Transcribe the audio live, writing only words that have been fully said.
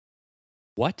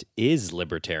What is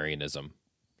libertarianism?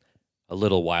 A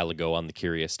little while ago on The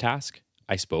Curious Task,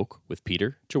 I spoke with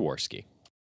Peter Jaworski.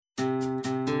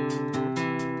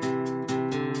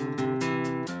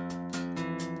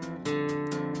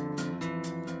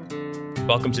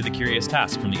 Welcome to The Curious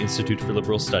Task from the Institute for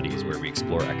Liberal Studies, where we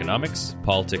explore economics,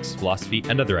 politics, philosophy,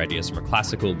 and other ideas from a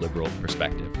classical liberal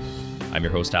perspective. I'm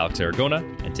your host, Alex Aragona,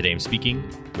 and today I'm speaking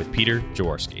with Peter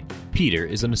Jaworski. Peter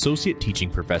is an associate teaching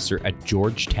professor at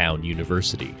Georgetown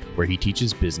University, where he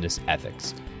teaches business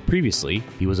ethics. Previously,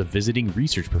 he was a visiting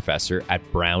research professor at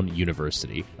Brown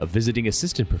University, a visiting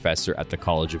assistant professor at the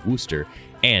College of Worcester,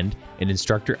 and an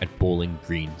instructor at Bowling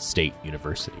Green State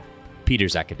University.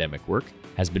 Peter's academic work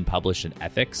has been published in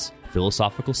Ethics,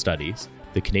 Philosophical Studies,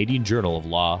 the Canadian Journal of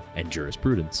Law and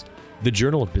Jurisprudence, the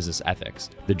Journal of Business Ethics,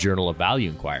 the Journal of Value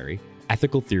Inquiry,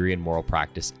 Ethical Theory and Moral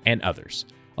Practice, and others.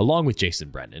 Along with Jason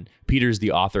Brennan, Peter is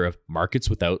the author of Markets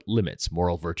Without Limits,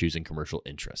 Moral Virtues and Commercial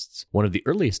Interests. One of the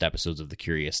earliest episodes of The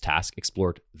Curious Task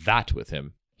explored that with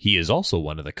him. He is also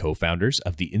one of the co-founders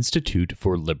of the Institute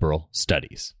for Liberal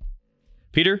Studies.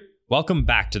 Peter, welcome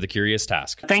back to The Curious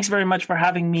Task. Thanks very much for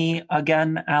having me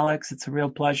again, Alex. It's a real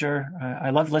pleasure.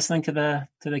 I love listening to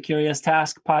the Curious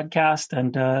Task podcast,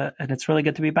 and it's really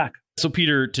good to be back. So,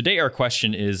 Peter, today our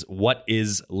question is, what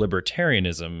is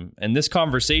libertarianism? And this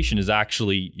conversation is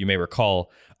actually, you may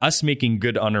recall, us making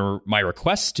good on my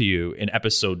request to you in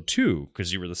episode 2,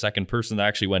 because you were the second person that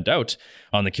actually went out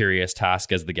on The Curious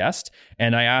Task as the guest.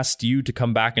 And I asked you to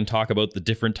come back and talk about the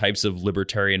different types of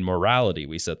libertarian morality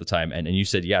we said at the time. And you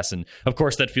said yes. And of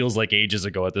course, that feels like ages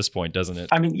ago at this point, doesn't it?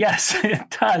 I mean, yes,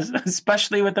 it does,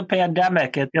 especially with the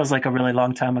pandemic. It feels like a really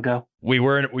long time ago. We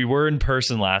were in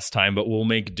person last time, but we'll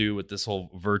make do with this whole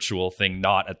virtual thing,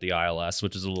 not at the ILS,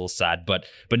 which is a little sad. But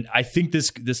I think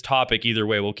this topic, either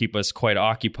way, will keep us quite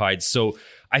occupied. So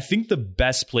I think the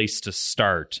best place to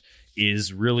start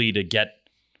is really to get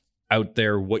out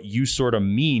there what you sort of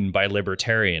mean by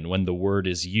libertarian when the word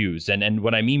is used. And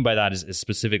what I mean by that is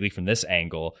specifically from this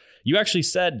angle. You actually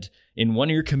said in one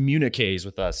of your communiques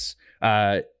with us,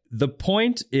 the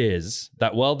point is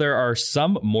that while there are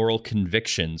some moral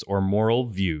convictions or moral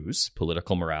views,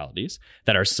 political moralities,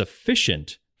 that are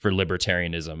sufficient for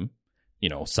libertarianism,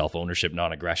 self-ownership,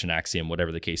 non-aggression axiom,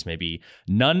 whatever the case may be,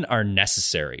 none are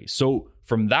necessary. So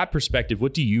from that perspective,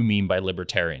 what do you mean by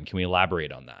libertarian? Can we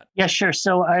elaborate on that? Yeah, sure.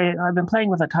 So I've been playing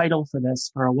with a title for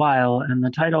this for a while, and the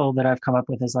title that I've come up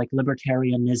with is like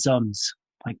libertarianisms,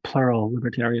 like plural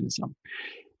libertarianism.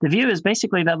 The view is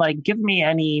basically that, give me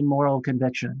any moral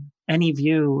conviction, any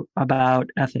view about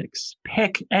ethics,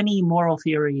 pick any moral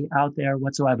theory out there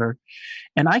whatsoever,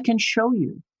 and I can show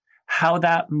you how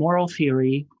that moral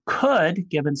theory could,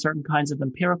 given certain kinds of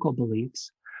empirical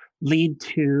beliefs, lead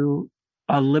to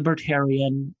a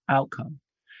libertarian outcome,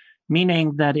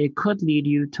 meaning that it could lead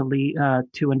you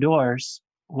to endorse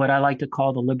what I like to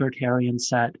call the libertarian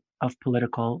set of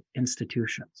political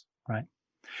institutions, right?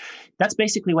 That's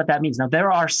basically what that means. Now, there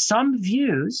are some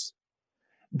views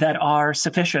that are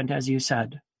sufficient, as you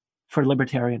said, for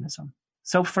libertarianism.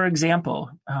 So, for example,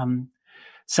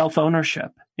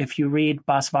 self-ownership. If you read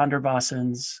Bas van der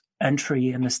Wassen's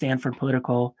entry in the Stanford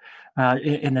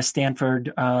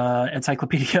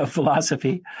Encyclopedia of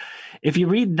Philosophy, if you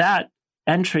read that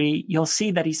entry, you'll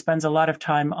see that he spends a lot of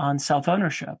time on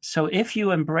self-ownership. So if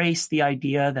you embrace the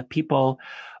idea that people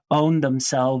own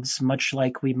themselves, much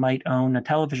like we might own a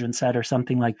television set or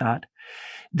something like that,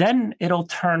 then it'll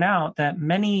turn out that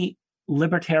many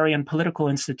libertarian political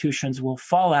institutions will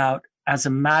fall out as a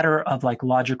matter of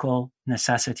logical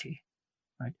necessity,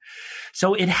 right?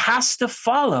 So it has to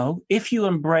follow, if you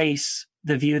embrace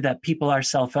the view that people are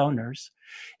self-owners,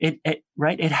 it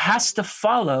has to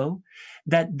follow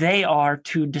that they are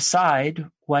to decide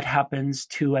what happens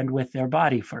to and with their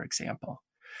body, for example.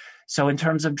 So in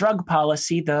terms of drug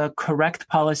policy, the correct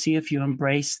policy, if you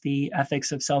embrace the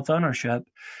ethics of self-ownership,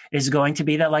 is going to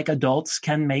be that adults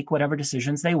can make whatever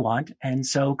decisions they want. And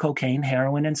so cocaine,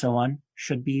 heroin, and so on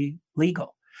should be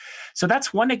legal. So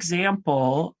that's one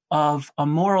example of a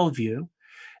moral view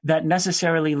that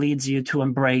necessarily leads you to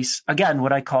embrace, again,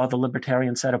 what I call the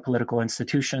libertarian set of political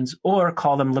institutions, or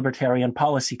call them libertarian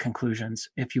policy conclusions,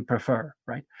 if you prefer,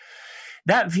 right?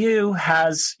 That view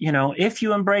has, if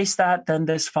you embrace that, then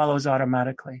this follows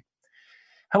automatically.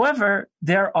 However,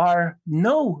 there are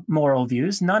no moral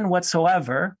views, none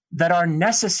whatsoever, that are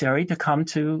necessary to come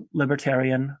to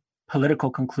libertarian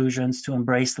political conclusions, to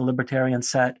embrace the libertarian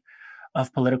set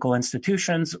of political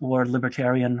institutions or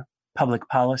libertarian public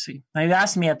policy. Now, you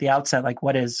asked me at the outset,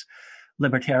 what is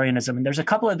libertarianism? And there's a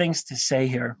couple of things to say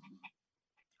here.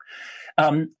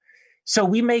 So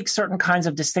we make certain kinds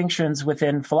of distinctions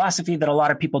within philosophy that a lot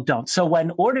of people don't. So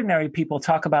when ordinary people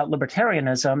talk about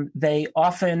libertarianism, they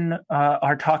often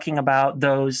are talking about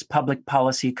those public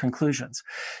policy conclusions.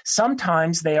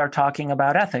 Sometimes they are talking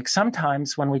about ethics.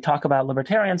 Sometimes when we talk about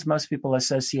libertarians, most people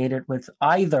associate it with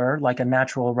either like a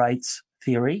natural rights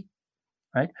theory,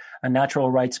 right? A natural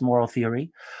rights moral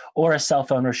theory, or a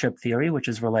self-ownership theory, which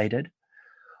is related,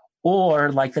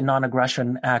 or like the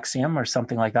non-aggression axiom or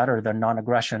something like that, or the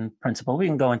non-aggression principle. We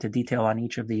can go into detail on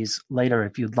each of these later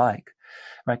if you'd like,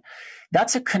 right?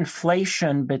 That's a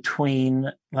conflation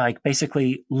between like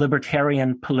basically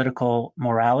libertarian political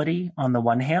morality on the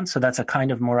one hand. So that's a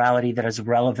kind of morality that is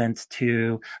relevant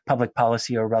to public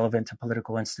policy or relevant to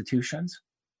political institutions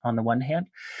on the one hand,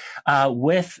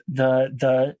 with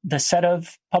the set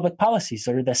of public policies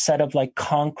or the set of like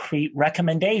concrete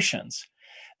recommendations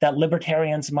that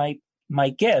libertarians might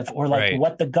give, or like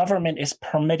what the government is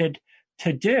permitted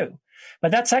to do. But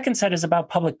that second set is about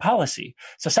public policy.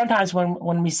 So sometimes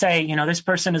when we say, this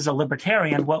person is a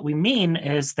libertarian, what we mean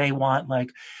is they want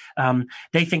like,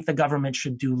 they think the government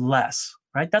should do less,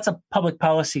 right? That's a public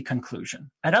policy conclusion.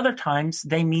 At other times,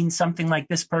 they mean something like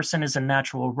this person is a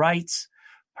natural rights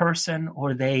person,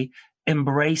 or they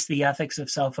embrace the ethics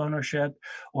of self-ownership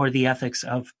or the ethics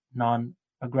of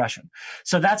non-aggression.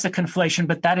 So that's a conflation,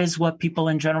 but that is what people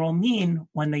in general mean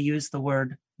when they use the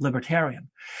word libertarian.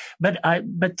 But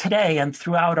today and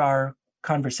throughout our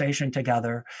conversation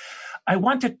together, I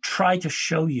want to try to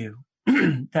show you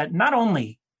that not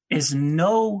only is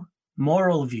no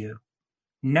moral view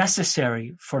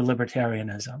necessary for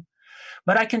libertarianism,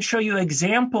 but I can show you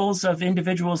examples of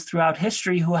individuals throughout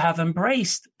history who have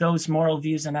embraced those moral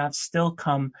views and have still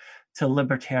come to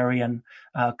libertarian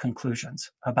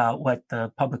conclusions about what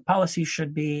the public policy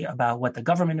should be, about what the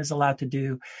government is allowed to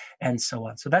do, and so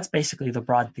on. So that's basically the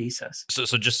broad thesis.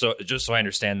 So just so I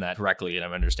understand that correctly, and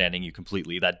I'm understanding you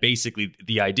completely, that basically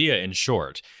the idea in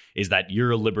short is that you're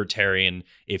a libertarian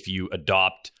if you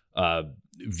adopt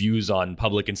views on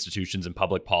public institutions and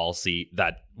public policy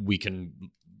that we can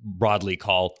broadly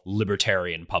call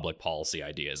libertarian public policy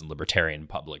ideas and libertarian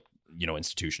public,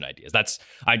 institution ideas.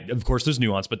 Of course, there's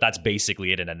nuance, but that's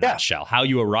basically it in a nutshell. How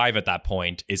you arrive at that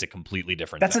point is a completely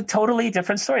different thing. A totally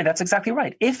different story. That's exactly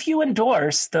right. If you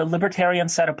endorse the libertarian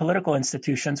set of political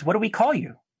institutions, what do we call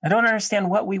you? I don't understand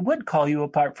what we would call you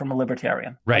apart from a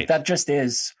libertarian. Right. Like, that just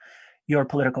is your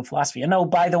political philosophy.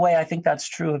 And by the way, I think that's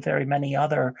true of very many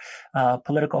other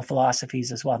political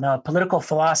philosophies as well. Now, political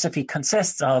philosophy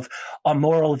consists of a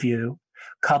moral view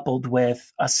coupled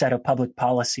with a set of public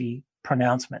policy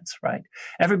pronouncements, right?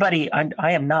 Everybody,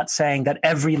 I am not saying that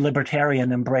every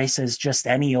libertarian embraces just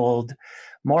any old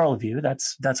moral view.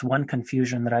 That's one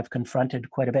confusion that I've confronted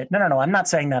quite a bit. No, I'm not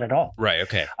saying that at all. Right,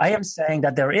 okay. I am saying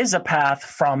that there is a path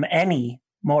from any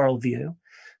moral view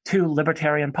to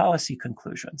libertarian policy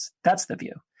conclusions. That's the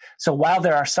view. So while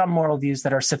there are some moral views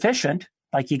that are sufficient,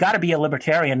 like you got to be a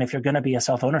libertarian if you're going to be a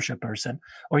self-ownership person,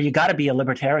 or you got to be a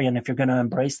libertarian if you're going to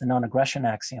embrace the non-aggression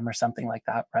axiom or something like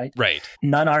that, right? Right.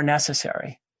 None are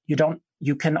necessary.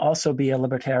 You can also be a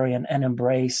libertarian and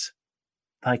embrace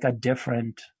like a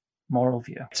different moral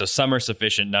view. So some are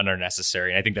sufficient, none are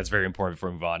necessary. And I think that's very important before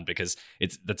we move on, because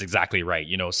that's exactly right.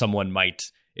 Someone might,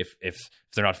 if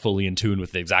they're not fully in tune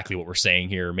with exactly what we're saying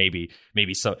here, maybe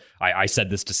so. I said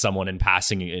this to someone in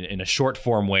passing in a short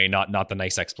form way, not the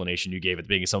nice explanation you gave at the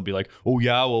beginning. Someone be like, "Oh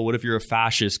yeah, well, what if you're a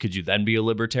fascist? Could you then be a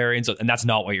libertarian?" So, and that's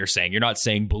not what you're saying. You're not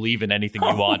saying believe in anything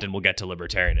you want, and we'll get to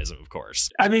libertarianism, of course.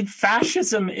 I mean,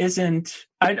 fascism isn't.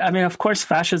 I mean, of course,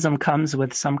 fascism comes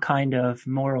with some kind of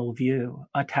moral view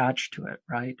attached to it,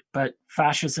 right? But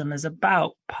fascism is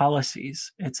about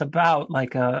policies. It's about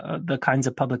like the kinds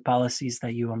of public policies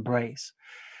that you embrace.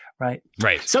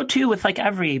 Right. So too with like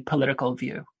every political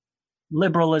view,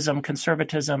 liberalism,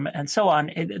 conservatism, and so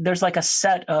on. There's like a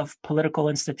set of political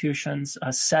institutions,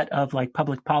 a set of like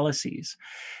public policies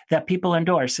that people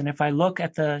endorse. And if I look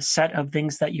at the set of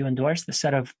things that you endorse, the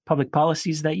set of public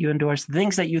policies that you endorse, the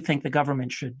things that you think the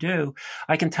government should do,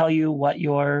 I can tell you what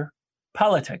your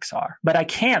politics are. But I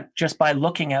can't, just by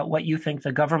looking at what you think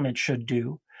the government should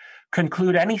do,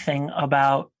 conclude anything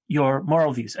about your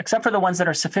moral views, except for the ones that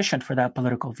are sufficient for that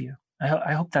political view.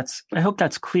 I hope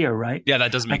that's clear, right? Yeah,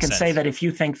 that does make sense. I can say that if you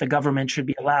think the government should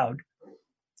be allowed,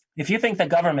 if you think the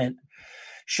government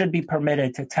should be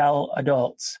permitted to tell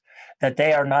adults that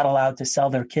they are not allowed to sell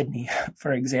their kidney,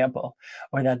 for example,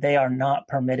 or that they are not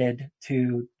permitted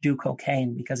to do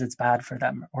cocaine because it's bad for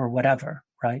them or whatever,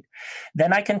 right?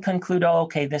 Then I can conclude, oh,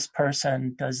 okay, this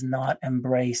person does not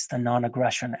embrace the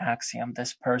non-aggression axiom.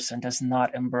 This person does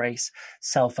not embrace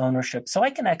self-ownership. So I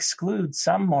can exclude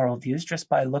some moral views just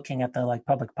by looking at the like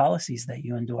public policies that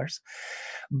you endorse.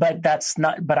 But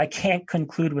I can't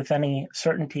conclude with any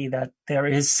certainty that there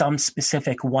is some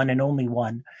specific one and only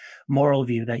one moral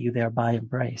view that you thereby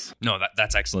embrace. No,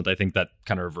 that's excellent. I think that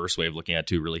kind of reverse way of looking at it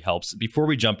too really helps. Before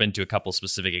we jump into a couple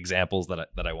specific examples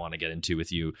that I want to get into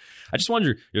with you, I just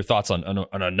wonder your thoughts on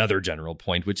another general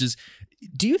point, which is,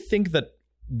 do you think that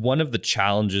one of the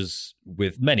challenges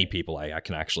with many people, I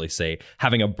can actually say,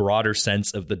 having a broader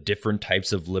sense of the different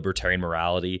types of libertarian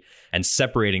morality and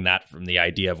separating that from the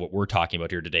idea of what we're talking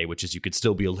about here today, which is you could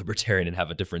still be a libertarian and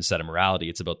have a different set of morality.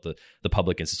 It's about the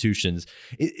public institutions.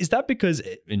 Is that because,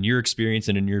 in your experience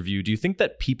and in your view, do you think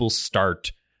that people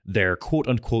start their quote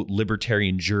unquote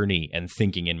libertarian journey and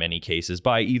thinking in many cases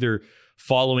by either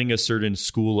following a certain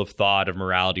school of thought of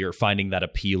morality or finding that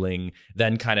appealing,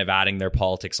 then kind of adding their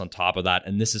politics on top of that?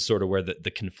 And this is sort of where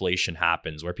the conflation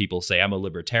happens, where people say, I'm a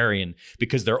libertarian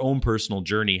because their own personal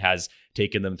journey has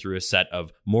taken them through a set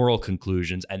of moral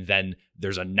conclusions. And then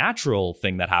there's a natural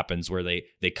thing that happens where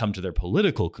they come to their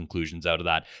political conclusions out of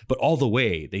that. But all the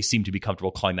way, they seem to be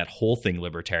comfortable calling that whole thing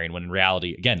libertarian, when in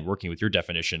reality, again, working with your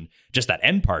definition, just that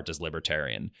end part is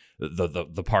libertarian,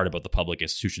 the part about the public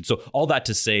institution. So all that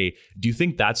to say, do you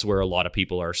think that's where a lot of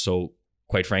people are so,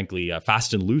 quite frankly,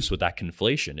 fast and loose with that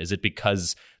conflation? Is it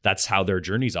because that's how their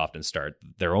journeys often start,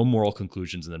 their own moral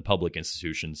conclusions and then public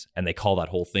institutions, and they call that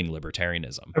whole thing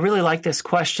libertarianism? I really like this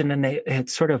question, and it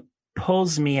sort of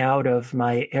pulls me out of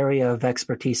my area of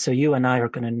expertise. So you and I are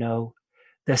going to know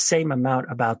the same amount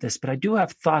about this, but I do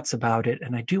have thoughts about it,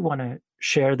 and I do want to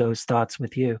share those thoughts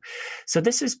with you. So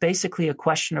this is basically a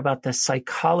question about the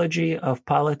psychology of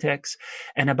politics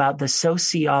and about the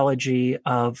sociology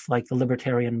of like the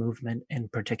libertarian movement in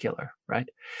particular, right?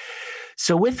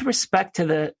 So with respect to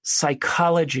the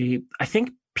psychology, I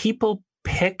think people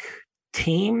pick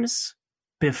teams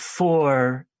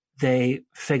before they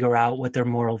figure out what their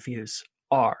moral views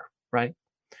are, right?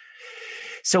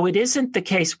 So it isn't the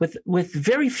case with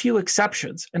very few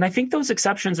exceptions. And I think those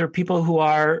exceptions are people who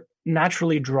are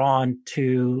naturally drawn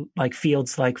to like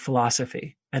fields like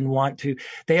philosophy and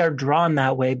they are drawn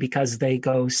that way because they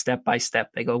go step by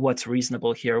step. They go, what's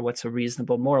reasonable here? What's a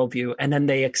reasonable moral view? And then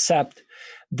they accept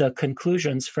the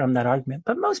conclusions from that argument.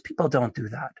 But most people don't do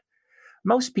that.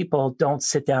 Most people don't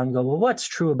sit down and go, well, what's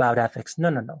true about ethics?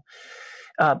 No.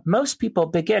 Most people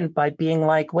begin by being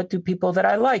like, what do people that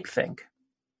I like think?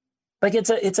 Like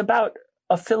it's about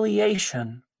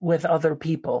affiliation with other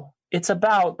people. It's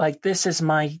about like, this is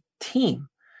my team,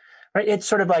 right? It's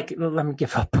sort of like, let me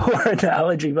give a poor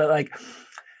analogy, but like,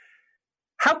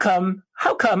 how come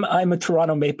I'm a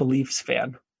Toronto Maple Leafs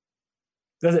fan?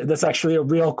 That's actually a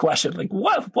real question. Like,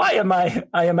 why am I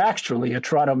am actually a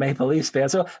Toronto Maple Leafs fan.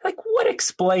 So like, what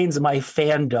explains my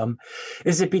fandom?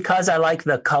 Is it because I like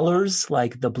the colors,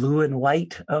 like the blue and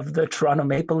white of the Toronto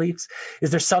Maple Leafs? Is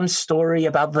there some story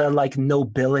about the like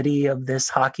nobility of this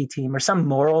hockey team or some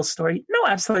moral story? No,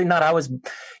 absolutely not.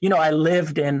 I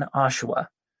lived in Oshawa,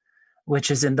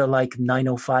 which is in the like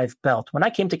 905 belt. When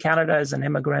I came to Canada as an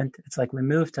immigrant, it's like we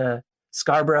moved to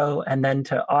Scarborough and then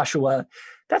to Oshawa.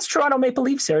 That's Toronto Maple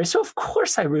Leafs area. So of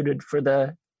course I rooted for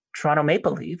the Toronto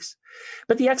Maple Leafs.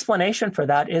 But the explanation for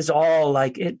that is all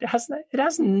like,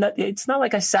 it's not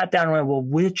like I sat down and went, well,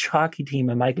 which hockey team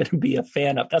am I going to be a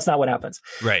fan of? That's not what happens.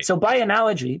 Right. So by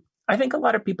analogy, I think a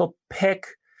lot of people pick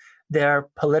their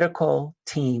political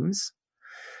teams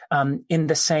in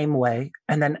the same way.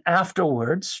 And then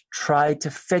afterwards try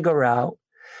to figure out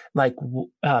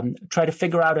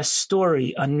a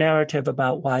story, a narrative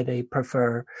about why they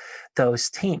prefer those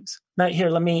teams. Now here,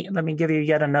 let me give you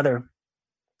yet another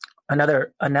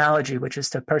analogy, which is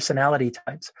to personality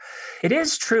types. It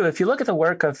is true, if you look at the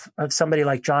work of somebody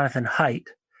like Jonathan Haidt,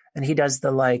 and he does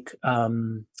the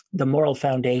moral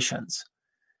foundation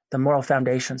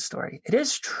story. It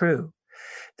is true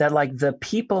that like the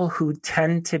people who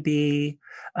tend to be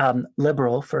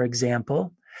liberal, for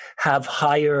example, are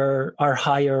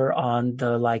higher on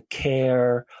the like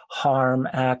care, harm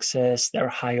axis. They're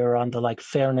higher on the like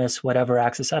fairness, whatever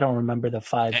axis. I don't remember the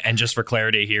 5. And just for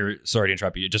clarity here, sorry to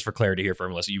interrupt you, just for clarity here for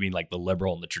Melissa, you mean like the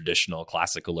liberal in the traditional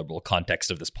classical liberal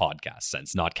context of this podcast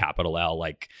sense, not capital L,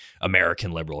 like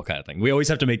American liberal kind of thing. We always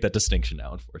have to make that distinction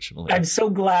now, unfortunately. I'm so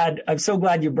glad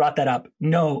you brought that up.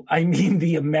 No, I mean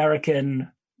the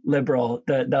American liberal,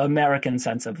 the American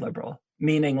sense of liberal,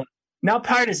 meaning Not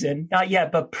partisan, not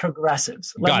yet, but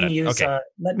progressives. Got it. Okay.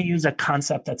 Let me use a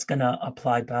concept that's going to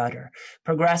apply better.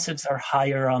 Progressives are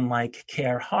higher on like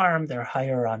care harm. They're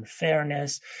higher on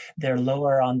fairness. They're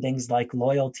lower on things like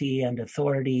loyalty and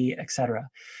authority, etc.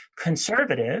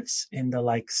 Conservatives, in the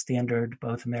like standard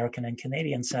both American and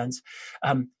Canadian sense,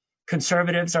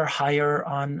 conservatives are higher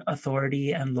on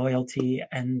authority and loyalty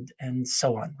and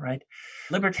so on, right?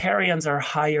 Libertarians are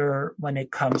higher when it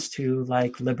comes to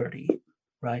like liberty,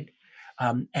 right?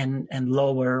 And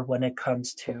lower when it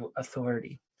comes to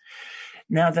authority.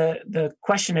 Now, the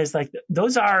question is like,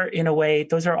 those are in a way,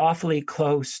 those are awfully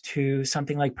close to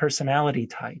something like personality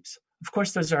types. Of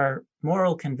course, those are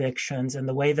moral convictions, and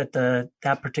the way that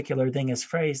that particular thing is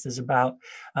phrased is about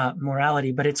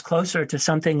morality, but it's closer to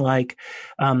something like,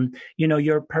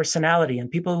 your personality.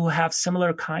 And people who have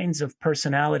similar kinds of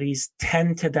personalities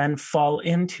tend to then fall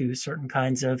into certain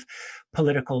kinds of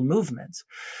political movements.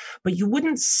 But you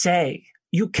wouldn't say,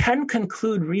 you can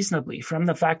conclude reasonably from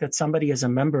the fact that somebody is a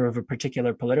member of a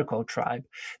particular political tribe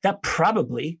that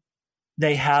probably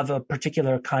they have a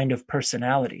particular kind of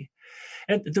personality.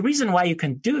 And the reason why you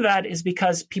can do that is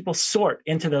because people sort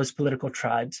into those political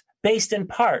tribes based in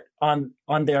part on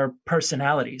their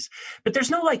personalities. But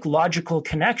there's no like logical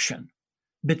connection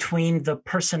between the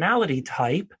personality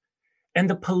type and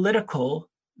the political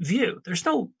view. There's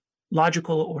no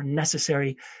logical or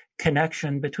necessary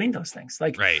connection between those things.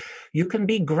 Like, right. You can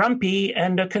be grumpy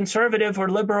and a conservative or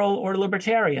liberal or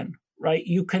libertarian, right?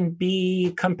 You can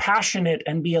be compassionate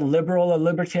and be a liberal, a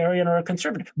libertarian, or a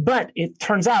conservative. But it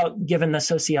turns out, given the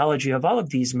sociology of all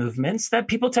of these movements, that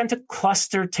people tend to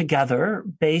cluster together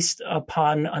based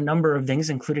upon a number of things,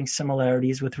 including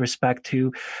similarities with respect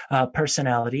to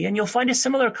personality. And you'll find a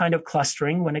similar kind of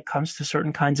clustering when it comes to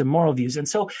certain kinds of moral views. And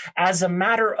so, as a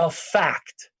matter of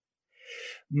fact,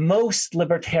 most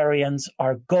libertarians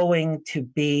are going to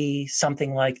be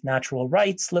something like natural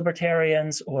rights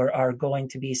libertarians, or are going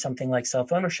to be something like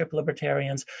self-ownership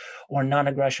libertarians, or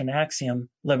non-aggression axiom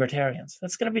libertarians.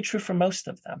 That's going to be true for most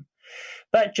of them.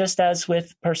 But just as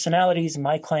with personalities,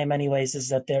 my claim anyways is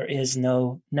that there is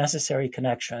no necessary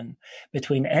connection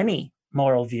between any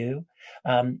moral view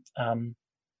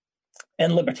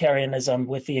and libertarianism,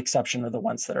 with the exception of the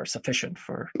ones that are sufficient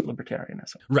for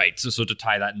libertarianism. Right. So to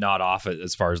tie that knot off,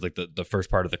 as far as like the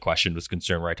first part of the question was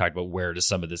concerned, where I talked about where does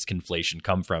some of this conflation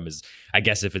come from, is I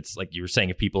guess if it's like you were saying,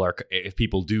 if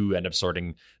people do end up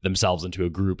sorting themselves into a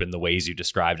group in the ways you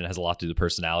described, and it has a lot to do with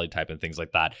personality type and things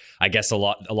like that, I guess a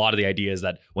lot of the idea is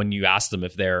that when you ask them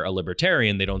if they're a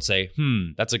libertarian, they don't say,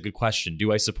 that's a good question.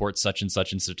 Do I support such and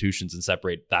such institutions and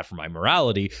separate that from my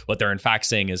morality? What they're in fact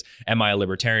saying is, am I a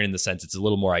libertarian, in the sense it's a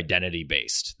little more identity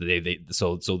based.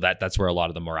 So that's where a lot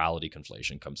of the morality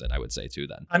conflation comes in, I would say too.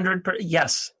 Then 100%,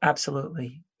 yes,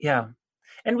 absolutely, yeah.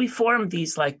 And we form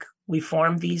these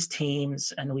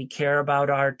teams, and we care about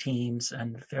our teams,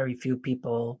 and very few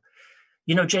people.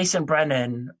 Jason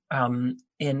Brennan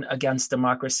in Against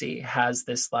Democracy has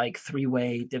this like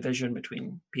three-way division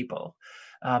between people.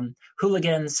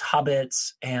 Hooligans,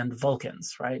 hobbits, and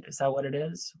Vulcans, right? Is that what it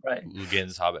is? Right.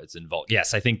 Hooligans, hobbits, and Vulcans.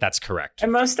 Yes, I think that's correct.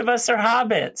 And most of us are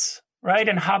hobbits, right?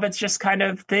 And hobbits just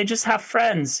they just have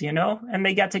friends, and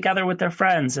they get together with their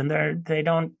friends, and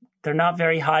they're not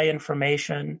very high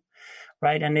information,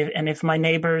 right? And if my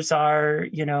neighbors are,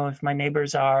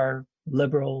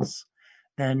 liberals,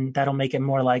 then that'll make it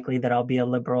more likely that I'll be a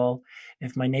liberal.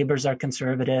 If my neighbors are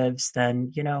conservatives,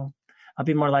 then, I'll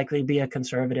be more likely to be a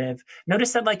conservative.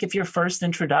 Notice that, like, if your first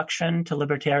introduction to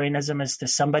libertarianism is to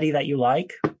somebody that you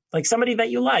like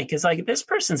is like, this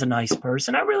person's a nice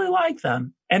person, I really like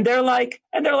them. And they're like,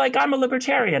 I'm a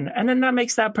libertarian. And then that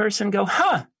makes that person go,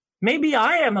 maybe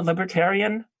I am a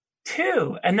libertarian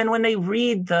too. And then when they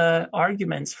read the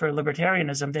arguments for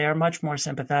libertarianism, they are much more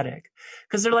sympathetic,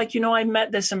 because they're like, I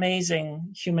met this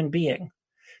amazing human being,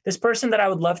 this person that I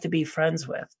would love to be friends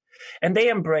with. And they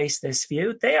embrace this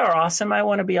view. They are awesome. I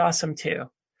want to be awesome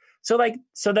too. So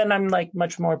then I'm like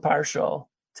much more partial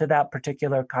to that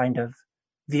particular kind of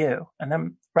view. And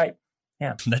then, right.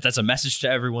 Yeah. That's a message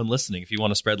to everyone listening. If you want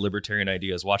to spread libertarian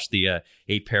ideas, watch the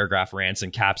 8-paragraph rants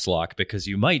in caps lock, because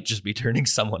you might just be turning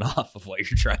someone off of what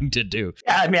you're trying to do.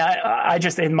 Yeah, I mean, I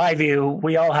just, in my view,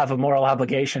 we all have a moral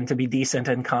obligation to be decent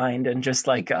and kind and just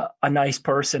like a nice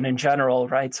person in general,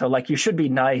 right? So like you should be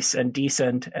nice and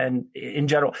decent and in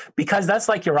general, because that's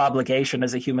like your obligation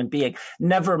as a human being.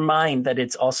 Never mind that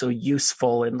it's also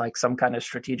useful in like some kind of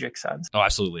strategic sense. Oh,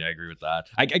 absolutely. I agree with that.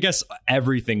 I guess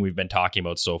everything we've been talking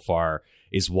about so far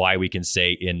is why we can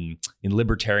say in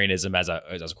libertarianism as a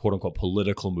quote unquote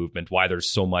political movement, why there's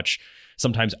so much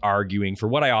sometimes arguing for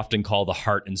what I often call the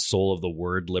heart and soul of the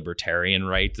word libertarian,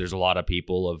 right? There's a lot of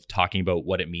people of talking about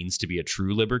what it means to be a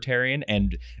true libertarian.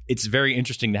 And it's very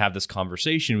interesting to have this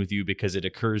conversation with you because it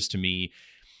occurs to me,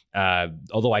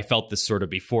 although I felt this sort of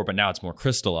before, but now it's more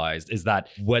crystallized, is that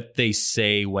what they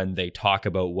say when they talk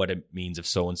about what it means if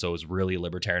so-and-so is really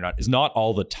libertarian or not is not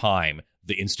all the time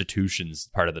the institution's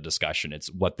part of the discussion.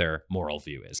 It's what their moral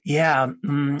view is. Yeah.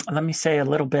 Let me say a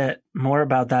little bit more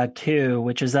about that too,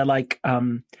 which is that like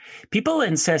people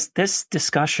insist this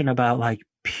discussion about like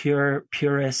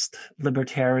purist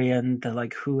libertarian, the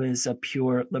like who is a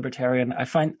pure libertarian. I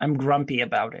find I'm grumpy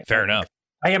about it. Fair enough.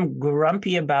 I am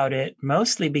grumpy about it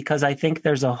mostly because I think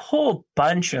there's a whole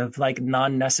bunch of like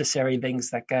non-necessary things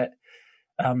that get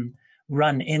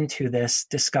run into this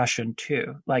discussion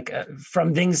too, like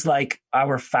from things like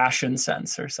our fashion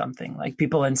sense or something. Like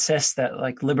people insist that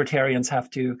like libertarians have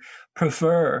to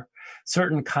prefer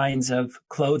certain kinds of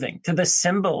clothing to the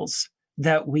symbols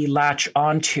that we latch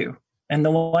onto. And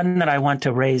the one that I want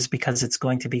to raise, because it's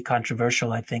going to be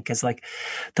controversial, I think, is like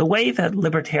the way that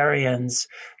libertarians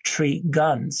treat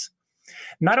guns.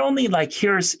 Not only like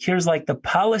here's like the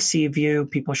policy view,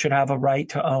 people should have a right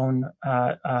to own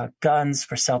guns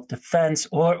for self-defense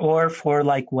or for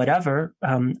like whatever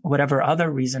other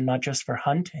reason, not just for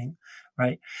hunting,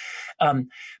 right?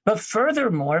 But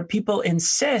furthermore, people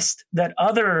insist that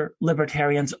other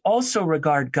libertarians also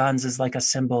regard guns as like a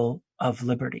symbol of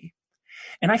liberty.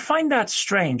 And I find that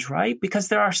strange, right? Because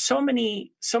there are so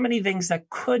many things that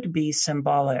could be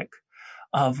symbolic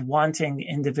of wanting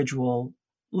individual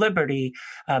liberty,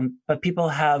 but people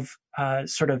have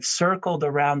sort of circled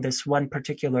around this one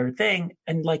particular thing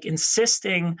and like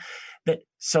insisting that,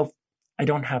 so I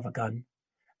don't have a gun.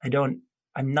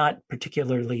 I'm not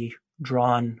particularly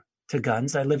drawn to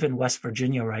guns. I live in West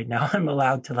Virginia right now. I'm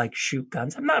allowed to like shoot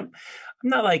guns. I'm not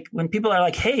like, when people are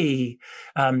like, hey,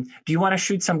 do you want to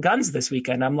shoot some guns this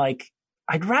weekend? I'm like,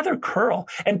 I'd rather curl.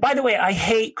 And by the way, I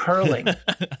hate curling.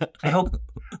 I hope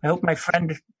my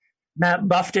friend Matt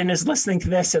Buffton is listening to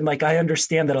this, and like I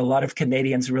understand that a lot of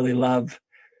Canadians really love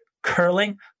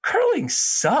curling. Curling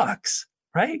sucks,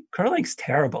 right? Curling's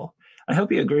terrible. I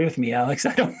hope you agree with me, Alex.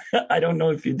 I don't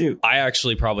know if you do. I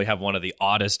actually probably have one of the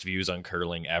oddest views on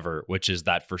curling ever, which is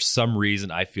that for some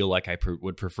reason I feel like I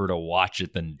would prefer to watch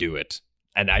it than do it.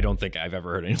 And I don't think I've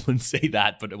ever heard anyone say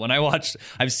that. But when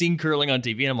I've seen curling on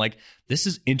TV and I'm like, this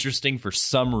is interesting for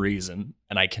some reason,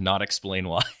 and I cannot explain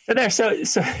why.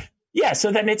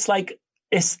 So then it's like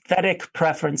aesthetic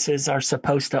preferences are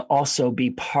supposed to also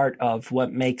be part of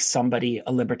what makes somebody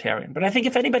a libertarian. But I think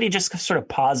if anybody just sort of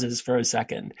pauses for a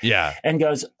second and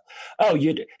goes, oh,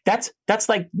 that's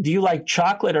like, do you like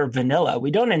chocolate or vanilla?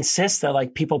 We don't insist that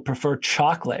like people prefer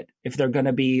chocolate if they're going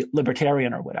to be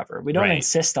libertarian or whatever. We don't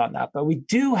insist on that, but we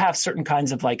do have certain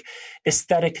kinds of like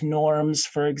aesthetic norms,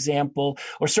 for example,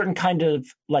 or certain kind of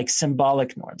like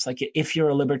symbolic norms. Like if you're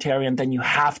a libertarian, then you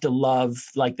have to love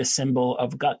like the symbol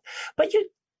of gun, but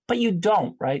you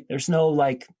don't, right? There's no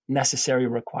like necessary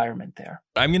requirement there.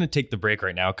 I'm going to take the break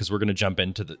right now because we're going to jump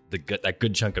into that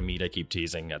good chunk of meat I keep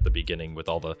teasing at the beginning with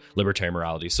all the libertarian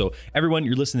morality. So everyone,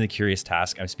 you're listening to Curious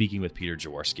Task. I'm speaking with Peter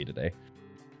Jaworski today.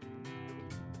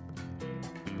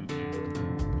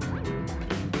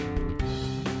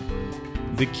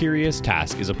 The Curious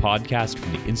Task is a podcast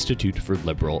from the Institute for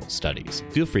Liberal Studies.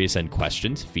 Feel free to send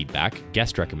questions, feedback,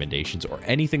 guest recommendations, or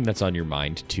anything that's on your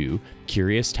mind to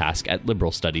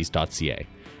curioustask@liberalstudies.ca.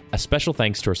 A special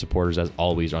thanks to our supporters as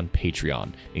always on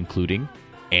Patreon, including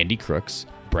Andy Crooks,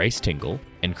 Bryce Tingle,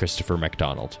 and Christopher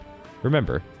MacDonald.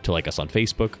 Remember to like us on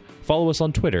Facebook, follow us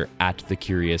on Twitter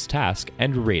 @TheCuriousTask,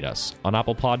 and rate us on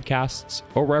Apple Podcasts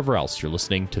or wherever else you're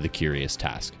listening to The Curious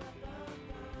Task.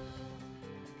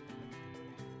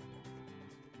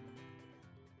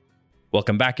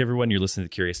 Welcome back, everyone. You're listening to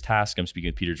The Curious Task. I'm speaking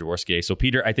with Peter Jaworski. So,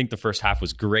 Peter, I think the first half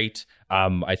was great.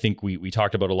 I think we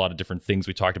talked about a lot of different things.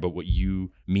 We talked about what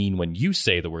you mean when you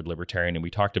say the word libertarian, and we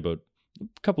talked about a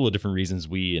couple of different reasons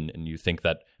and you think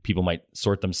that people might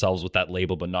sort themselves with that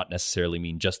label, but not necessarily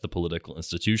mean just the political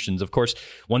institutions. Of course,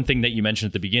 one thing that you mentioned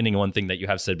at the beginning, and one thing that you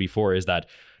have said before, is that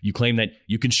you claim that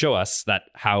you can show us that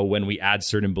how when we add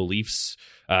certain beliefs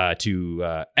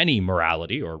to any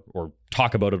morality or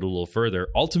talk about it a little further,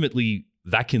 ultimately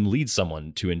that can lead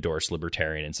someone to endorse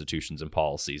libertarian institutions and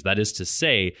policies. That is to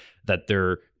say that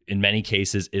there, in many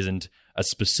cases, isn't a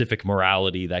specific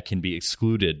morality that can be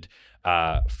excluded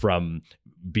from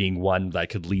being one that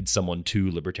could lead someone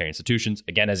to libertarian institutions.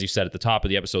 Again, as you said at the top of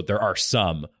the episode, there are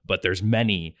some, but there's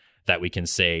many that we can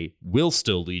say will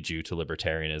still lead you to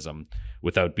libertarianism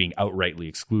without being outrightly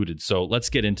excluded. So let's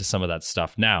get into some of that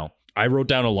stuff now. I wrote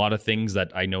down a lot of things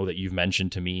that I know that you've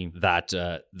mentioned to me that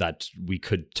that we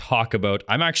could talk about.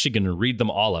 I'm actually going to read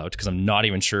them all out because I'm not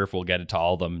even sure if we'll get into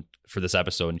all of them for this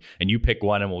episode. And you pick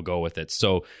one and we'll go with it.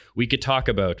 So we could talk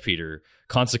about, Peter,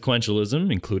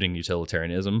 consequentialism, including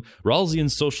utilitarianism,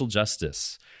 Rawlsian social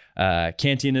justice,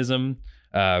 Kantianism,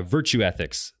 virtue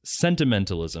ethics,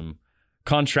 sentimentalism,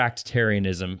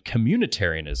 contractarianism,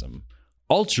 communitarianism,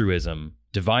 altruism,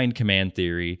 divine command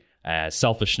theory,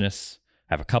 selfishness.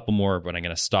 I have a couple more, but I'm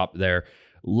going to stop there.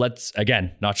 Let's,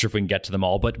 again, not sure if we can get to them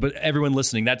all, but everyone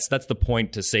listening, that's the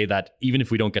point, to say that even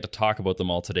if we don't get to talk about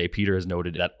them all today, Peter has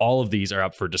noted that all of these are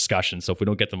up for discussion. So if we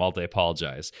don't get them all today, I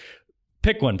apologize.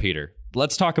 Pick one, Peter.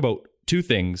 Let's talk about two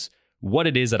things, what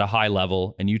it is at a high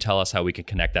level, and you tell us how we can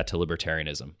connect that to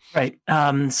libertarianism. Right.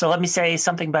 So let me say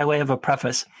something by way of a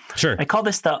preface. Sure. I call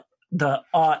this the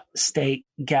ought-state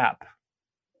gap.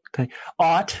 Okay.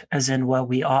 Ought as in what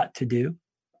we ought to do,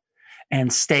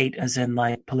 and state as in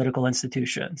like political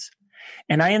institutions.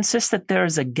 And I insist that there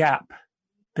is a gap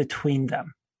between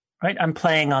them, right? I'm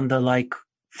playing on the like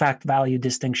fact value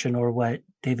distinction, or what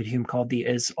David Hume called the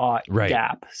is-ought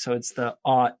gap. So it's the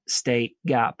ought-state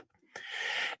gap.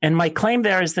 And my claim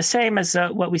there is the same as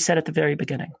what we said at the very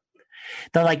beginning.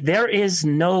 That like there is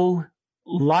no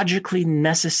logically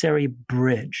necessary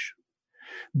bridge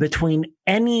between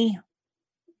any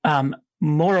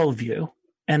moral view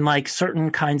and like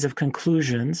certain kinds of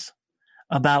conclusions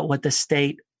about what the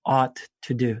state ought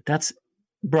to do. That's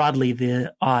broadly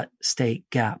the ought-state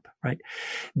gap, right?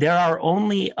 There are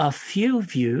only a few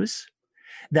views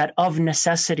that of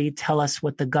necessity tell us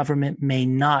what the government may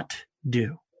not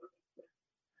do.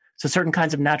 So certain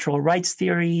kinds of natural rights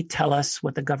theory tell us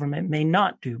what the government may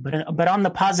not do. But on the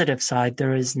positive side,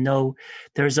 there's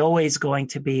always going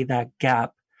to be that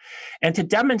gap. And to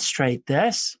demonstrate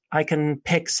this, I can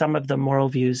pick some of the moral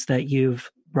views that you've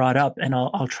brought up, and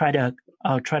I'll try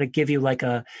to give you like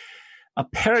a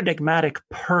paradigmatic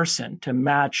person to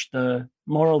match the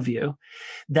moral view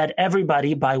that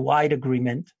everybody, by wide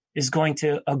agreement, is going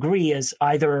to agree is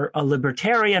either a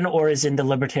libertarian or is in the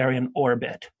libertarian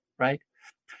orbit, right?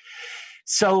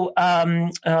 So,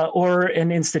 or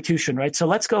an institution, right? So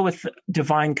let's go with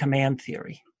divine command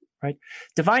theory. Right?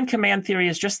 Divine command theory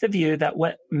is just the view that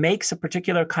what makes a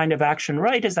particular kind of action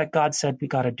right is that God said we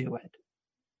got to do it,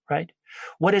 right?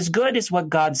 What is good is what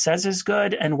God says is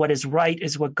good, and what is right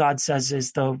is what God says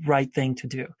is the right thing to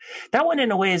do. That one,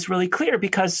 in a way, is really clear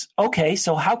because, okay,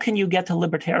 so how can you get to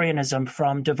libertarianism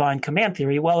from divine command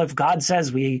theory? Well, if God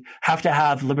says we have to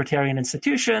have libertarian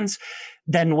institutions,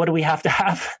 then what do we have to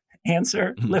have?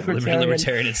 Answer: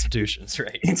 libertarian institutions,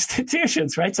 right?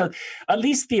 Institutions, right? So at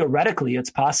least theoretically,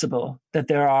 it's possible that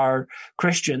there are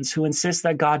Christians who insist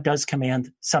that God does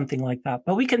command something like that.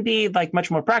 But we can be like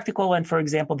much more practical. And for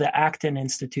example, the Acton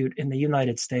Institute in the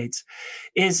United States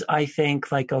is, I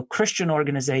think, like a Christian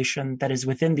organization that is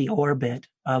within the orbit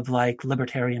of like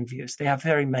libertarian views. They have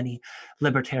very many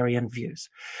libertarian views.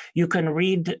 You can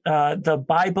read the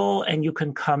Bible and you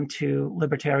can come to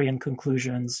libertarian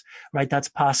conclusions, right? That's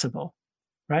possible,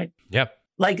 right? Yep.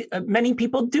 Like many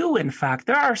people do, in fact.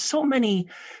 There are so many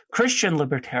Christian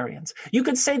libertarians. You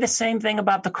could say the same thing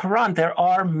about the Quran. There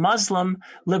are Muslim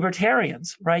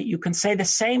libertarians, right? You can say the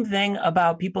same thing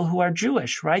about people who are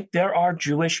Jewish, right? There are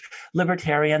Jewish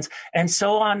libertarians, and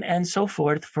so on and so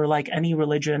forth for like any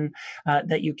religion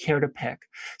that you care to pick.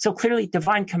 So clearly,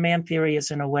 divine command theory is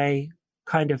in a way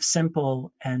kind of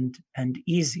simple and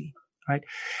easy, right?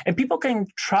 And people can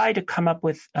try to come up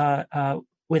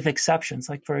with exceptions.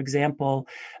 Like, for example,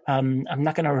 I'm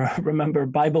not going to remember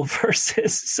Bible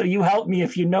verses, so you help me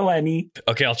if you know any.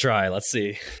 Okay, I'll try. Let's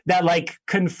see. That like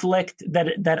conflict,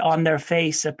 that on their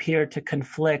face appear to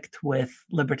conflict with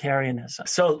libertarianism.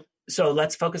 So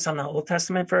let's focus on the Old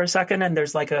Testament for a second. And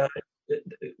there's like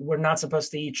we're not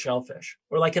supposed to eat shellfish.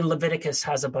 Or like in Leviticus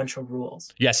has a bunch of rules.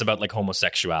 Yes, about like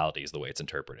homosexuality is the way it's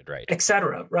interpreted, right?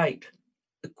 Etc. Right.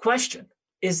 The question,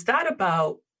 is that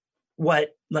about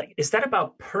is that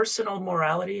about personal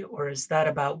morality, or is that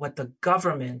about what the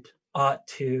government ought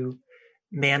to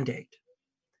mandate?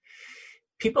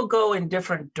 People go in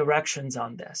different directions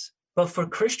on this, but for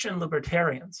Christian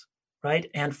libertarians, right,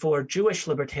 and for Jewish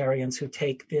libertarians who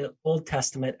take the Old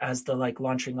Testament as the like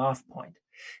launching off point,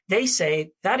 they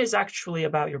say that is actually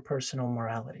about your personal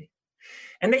morality.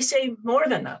 And they say more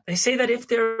than that. They say that if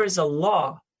there is a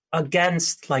law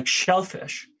against like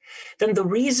shellfish, then the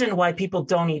reason why people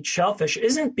don't eat shellfish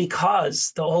isn't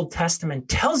because the Old Testament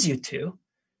tells you to,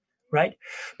 right?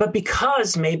 But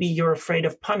because maybe you're afraid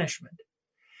of punishment.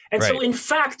 And so, in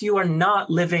fact, you are not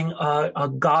living a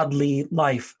godly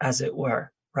life, as it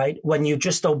were, right? When you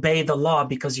just obey the law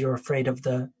because you're afraid of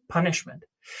the punishment.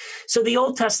 So the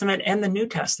Old Testament and the New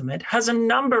Testament has a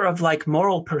number of like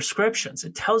moral prescriptions.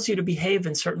 It tells you to behave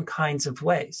in certain kinds of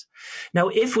ways. Now,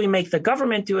 if we make the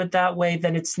government do it that way,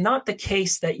 then it's not the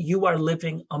case that you are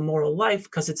living a moral life,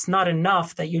 because it's not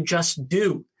enough that you just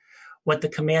do what the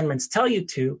commandments tell you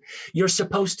to. You're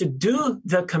supposed to do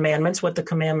the commandments, what the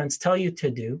commandments tell you to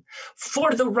do,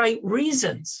 for the right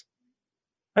reasons.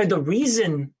 And the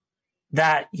reason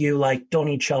that you like don't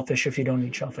eat shellfish, if you don't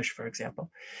eat shellfish, for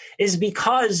example, is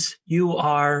because you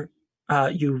are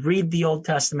you read the Old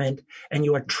Testament and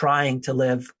you are trying to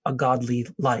live a godly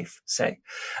life. Say,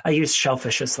 I use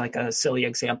shellfish as like a silly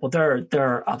example. There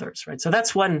are others, right? So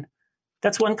that's one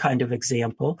kind of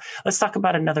example. Let's talk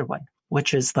about another one,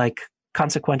 which is like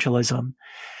consequentialism.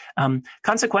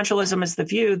 Consequentialism is the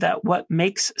view that what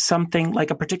makes something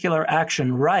like a particular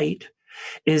action right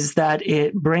is that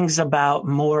it brings about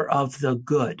more of the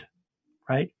good,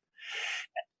 right?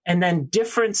 And then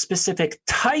different specific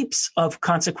types of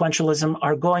consequentialism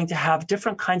are going to have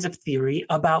different kinds of theories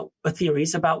about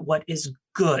what is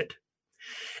good.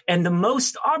 And the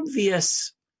most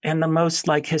obvious and the most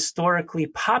like historically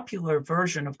popular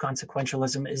version of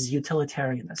consequentialism is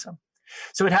utilitarianism.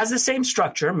 So it has the same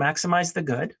structure, maximize the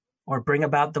good or bring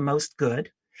about the most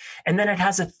good. And then it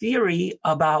has a theory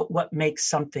about what makes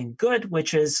something good,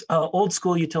 which is old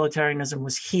school utilitarianism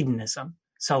was hedonism.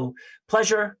 So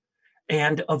pleasure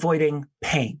and avoiding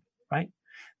pain, right?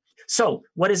 So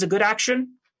what is a good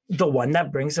action? The one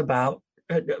that brings about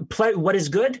what is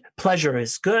good? Pleasure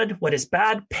is good. What is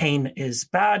bad? Pain is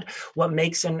bad. What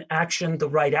makes an action the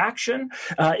right action?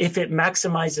 If it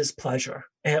maximizes pleasure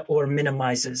or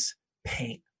minimizes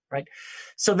pain, right?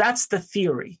 So that's the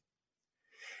theory.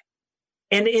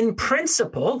 And in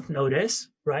principle, notice,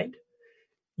 right,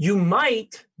 you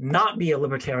might not be a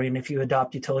libertarian if you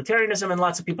adopt utilitarianism. And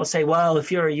lots of people say, well,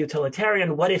 if you're a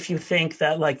utilitarian, what if you think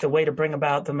that like the way to bring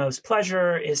about the most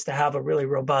pleasure is to have a really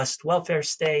robust welfare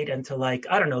state and to like,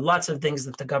 I don't know, lots of things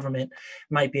that the government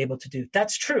might be able to do.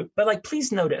 That's true. But like,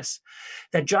 please notice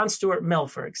that John Stuart Mill,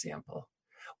 for example,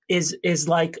 is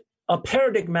like a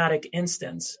paradigmatic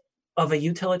instance of a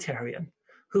utilitarian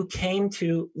who came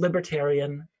to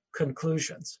libertarian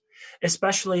conclusions,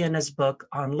 especially in his book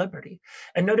on liberty.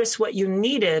 And notice what you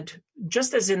needed,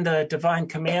 just as in the divine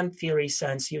command theory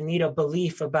sense, you need a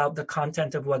belief about the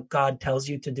content of what God tells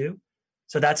you to do.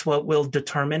 So that's what will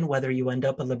determine whether you end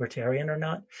up a libertarian or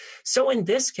not. So in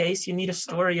this case, you need a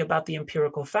story about the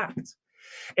empirical facts.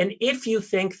 And if you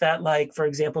think that, like, for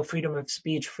example, freedom of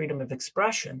speech, freedom of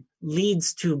expression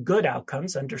leads to good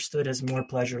outcomes, understood as more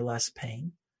pleasure, less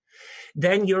pain,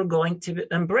 then you're going to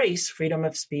embrace freedom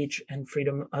of speech and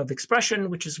freedom of expression,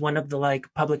 which is one of the like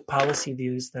public policy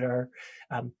views that are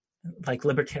like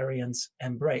libertarians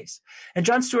embrace. And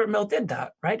John Stuart Mill did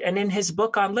that, right? And in his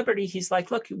book on liberty, he's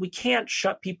like, look, we can't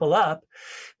shut people up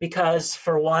because,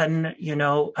 for one,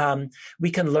 we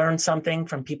can learn something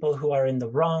from people who are in the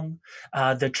wrong.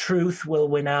 The truth will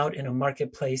win out in a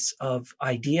marketplace of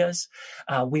ideas.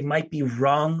 We might be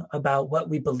wrong about what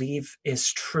we believe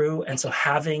is true. And so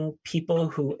having people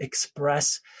who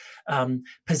express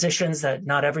positions that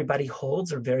not everybody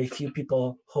holds or very few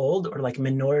people hold, or like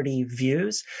minority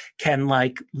views, can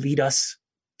like lead us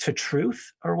to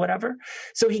truth or whatever.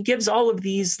 So he gives all of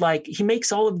these, like, he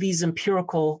makes all of these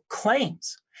empirical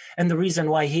claims. And the reason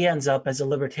why he ends up as a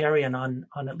libertarian on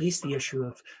at least the issue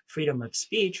of freedom of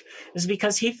speech is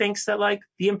because he thinks that like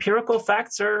the empirical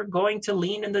facts are going to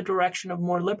lean in the direction of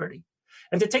more liberty.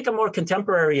 And to take a more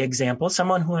contemporary example,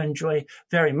 someone who I enjoy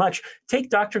very much, take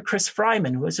Dr. Chris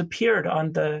Fryman, who has appeared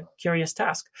on The Curious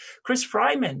Task. Chris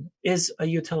Fryman is a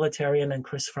utilitarian and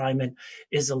Chris Fryman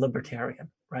is a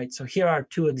libertarian, right? So here are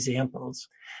two examples.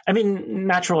 I mean,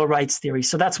 natural rights theory.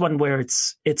 So that's one where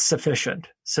it's sufficient.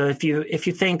 So if you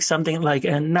think something like,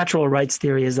 and natural rights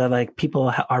theory is that like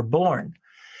people are born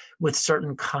with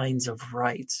certain kinds of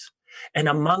rights. And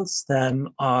amongst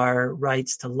them are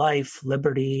rights to life,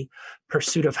 liberty,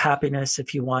 pursuit of happiness,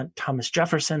 if you want Thomas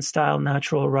Jefferson style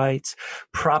natural rights,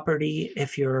 property,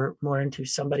 if you're more into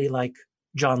somebody like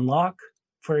John Locke,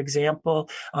 for example,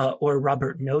 or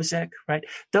Robert Nozick, right?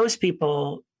 Those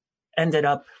people ended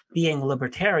up being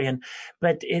libertarian,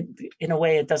 but in a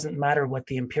way, it doesn't matter what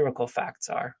the empirical facts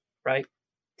are, right?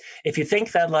 If you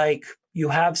think that like you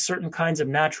have certain kinds of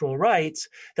natural rights,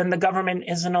 then the government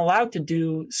isn't allowed to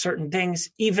do certain things,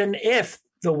 even if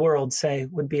the world, say,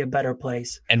 would be a better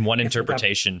place. And one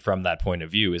interpretation from that point of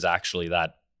view is actually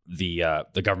that the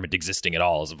government existing at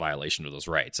all is a violation of those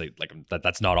rights. Like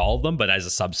that's not all of them, but as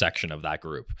a subsection of that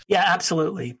group. Yeah,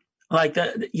 absolutely.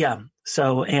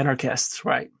 So anarchists,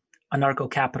 right?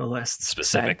 anarcho-capitalists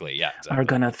specifically, yeah, exactly. are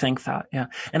going to think that. Yeah.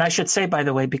 And I should say, by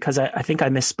the way, because I think I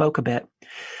misspoke a bit,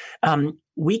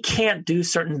 we can't do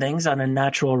certain things on a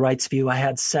natural rights view, I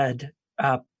had said,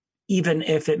 even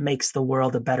if it makes the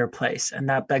world a better place. And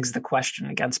that begs the question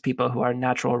against people who are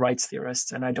natural rights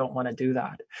theorists. And I don't want to do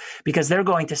that because they're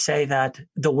going to say that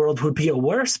the world would be a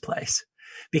worse place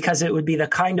because it would be the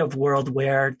kind of world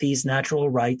where these natural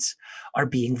rights are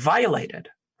being violated,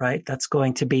 right? That's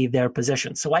going to be their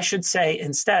position. So I should say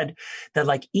instead that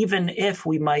like, even if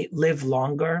we might live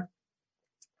longer,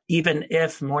 even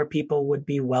if more people would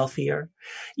be wealthier,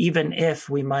 even if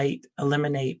we might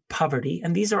eliminate poverty.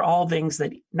 And these are all things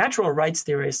that natural rights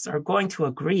theorists are going to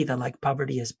agree that like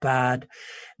poverty is bad,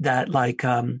 that like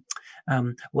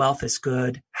wealth is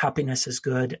good, happiness is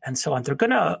good, and so on. They're going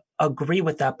to agree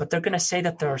with that, but they're going to say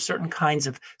that there are certain kinds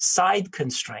of side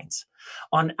constraints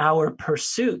on our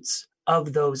pursuits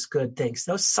of those good things.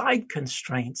 Those side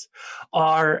constraints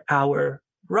are our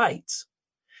rights.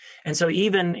 And so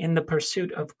even in the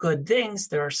pursuit of good things,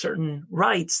 there are certain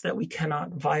rights that we cannot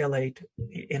violate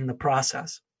in the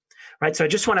process, right? So I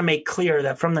just want to make clear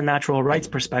that from the natural rights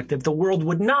perspective, the world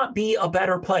would not be a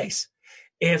better place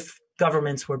if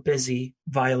governments were busy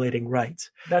violating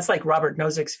rights. That's like Robert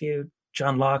Nozick's view,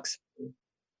 John Locke's view.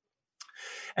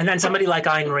 And then somebody like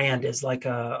Ayn Rand is like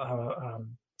a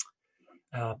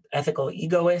ethical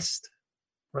egoist,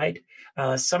 right?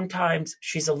 Sometimes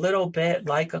she's a little bit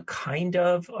like a kind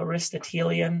of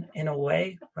Aristotelian in a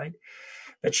way, right?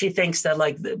 But she thinks that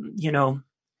like,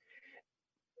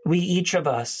 we each of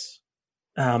us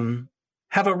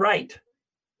have a right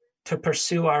to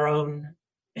pursue our own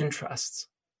interests,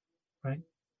 right?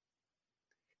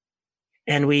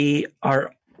 And we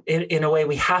are, in a way,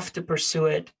 we have to pursue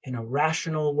it in a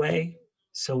rational way.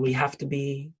 So we have to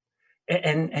be,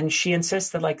 and she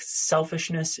insists that like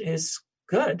selfishness is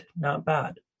good, not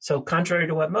bad. So contrary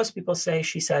to what most people say,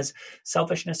 she says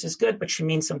selfishness is good, but she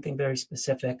means something very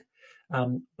specific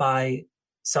by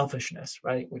selfishness,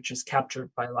 right? Which is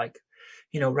captured by like,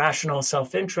 rational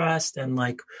self-interest and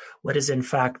like what is in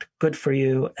fact good for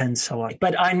you and so on.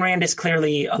 But Ayn Rand is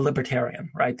clearly a libertarian,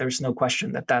 right? There's no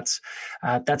question that that's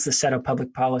the set of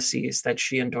public policies that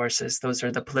she endorses. Those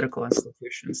are the political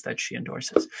institutions that she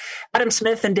endorses. Adam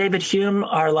Smith and David Hume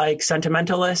are like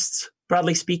sentimentalists.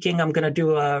 Broadly speaking, I'm going to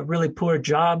do a really poor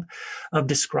job of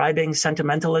describing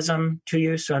sentimentalism to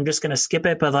you. So I'm just going to skip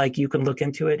it, but like you can look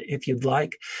into it if you'd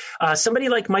like. Somebody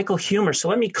like Michael Huemer. So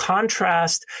let me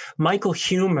contrast Michael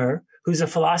Huemer, who's a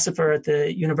philosopher at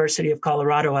the University of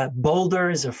Colorado at Boulder,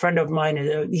 is a friend of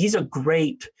mine. He's a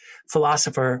great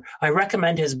philosopher. I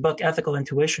recommend his book, Ethical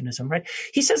Intuitionism, right?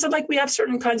 He says that like we have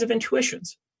certain kinds of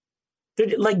intuitions.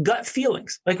 They're like gut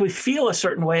feelings. Like we feel a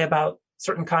certain way about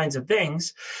certain kinds of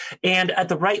things. And at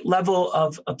the right level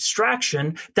of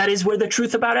abstraction, that is where the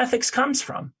truth about ethics comes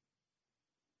from,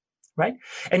 right?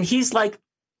 And he's like,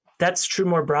 that's true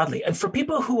more broadly. And for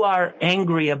people who are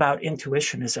angry about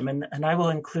intuitionism, and I will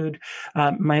include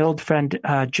my old friend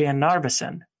Jan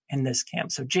Narveson in this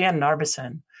camp. So Jan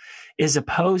Narveson is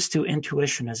opposed to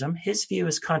intuitionism. His view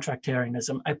is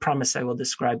contractarianism. I promise I will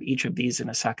describe each of these in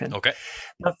a second. Okay.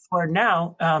 But for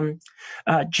now,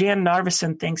 Jan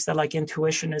Narveson thinks that like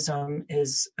intuitionism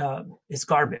is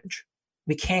garbage.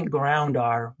 We can't ground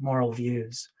our moral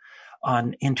views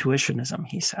on intuitionism,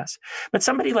 he says. But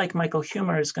somebody like Michael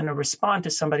Huemer is going to respond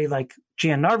to somebody like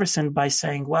Jan Narveson by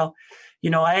saying, well,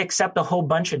 I accept a whole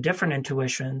bunch of different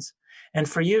intuitions. And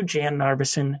for you, Jan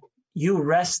Narveson, you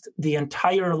rest the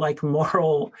entire like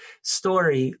moral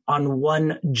story on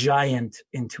one giant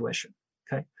intuition.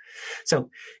 Okay. So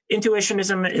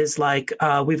intuitionism is like,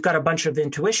 we've got a bunch of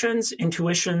intuitions.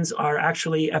 Intuitions are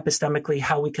actually epistemically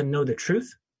how we can know the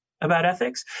truth about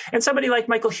ethics. And somebody like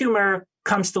Michael Huemer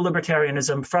comes to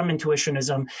libertarianism from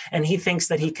intuitionism, and he thinks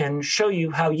that he can show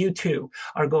you how you too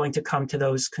are going to come to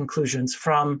those conclusions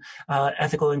from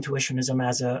ethical intuitionism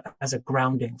as a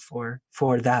grounding for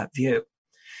that view.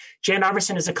 Jan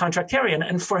Narveson is a contractarian,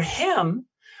 and for him,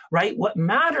 right, what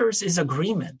matters is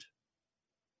agreement.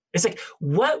 It's like,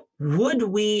 what would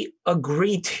we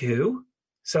agree to?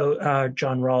 So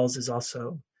John Rawls is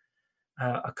also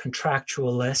a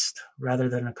contractualist rather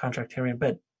than a contractarian,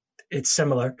 but it's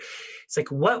similar. It's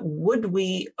like, what would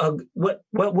we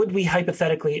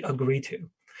hypothetically agree to?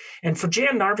 And for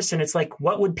Jan Narveson, it's like,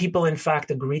 what would people in fact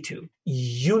agree to?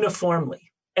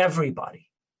 Uniformly,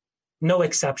 everybody, no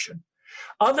exception.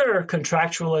 Other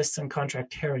contractualists and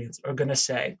contractarians are going to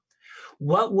say,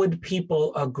 what would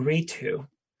people agree to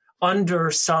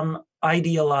under some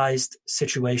idealized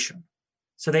situation?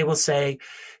 So they will say,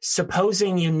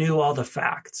 supposing you knew all the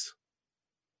facts,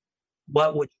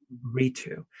 what would you agree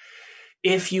to?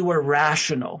 if you were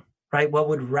rational, right? What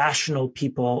would rational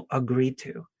people agree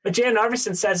to? But Jan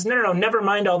Arveson says, no, never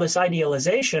mind all this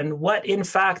idealization. What, in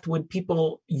fact, would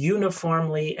people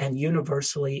uniformly and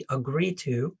universally agree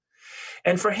to?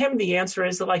 And for him, the answer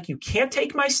is that, like, you can't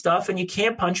take my stuff and you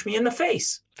can't punch me in the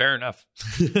face. Fair enough.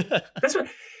 That's what.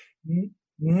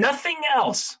 Nothing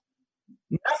else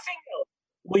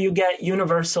will you get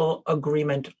universal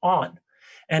agreement on.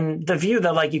 And the view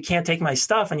that, like, you can't take my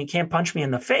stuff and you can't punch me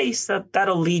in the face,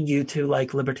 that'll lead you to,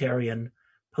 like, libertarian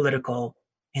political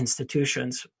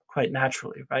institutions quite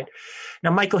naturally, right?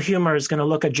 Now, Michael Huemer is going to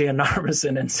look at Jan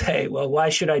Arveson and say, well, why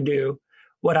should I do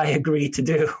what I agree to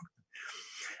do?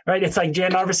 Right? It's like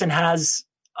Jan Arveson has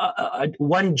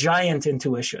one giant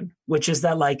intuition, which is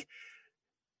that, like,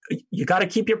 you got to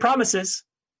keep your promises,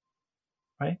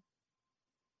 right?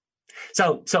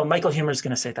 So Michael Huemer is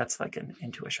going to say that's like an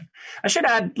intuition. I should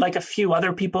add, like, a few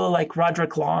other people, like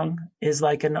Roderick Long is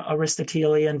like an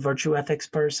Aristotelian virtue ethics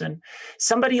person.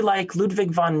 Somebody like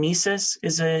Ludwig von Mises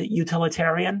is a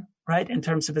utilitarian, right, in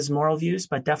terms of his moral views,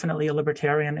 but definitely a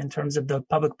libertarian in terms of the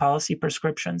public policy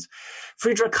prescriptions.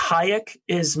 Friedrich Hayek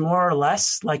is more or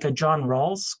less like a John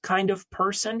Rawls kind of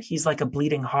person. He's like a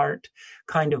bleeding heart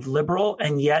kind of liberal,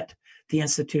 and yet the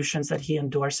institutions that he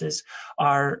endorses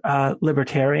are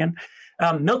libertarian.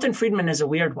 Milton Friedman is a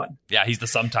weird one. Yeah, he's the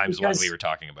sometimes one we were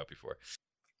talking about before.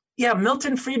 Yeah,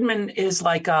 Milton Friedman is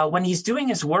like, when he's doing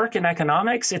his work in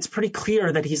economics, it's pretty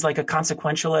clear that he's like a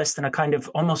consequentialist and a kind of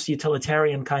almost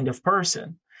utilitarian kind of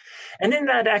person. And in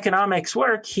that economics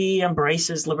work, he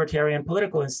embraces libertarian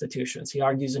political institutions. He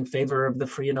argues in favor of the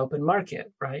free and open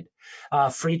market, right?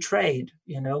 Free trade,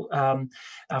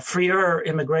 freer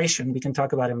immigration. We can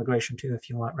talk about immigration too if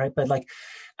you want, right? But like,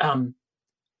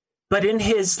 but in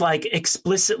his like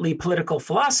explicitly political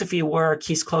philosophy work,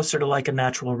 he's closer to like a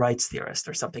natural rights theorist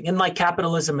or something. In like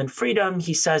Capitalism and Freedom,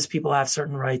 he says people have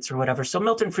certain rights or whatever. So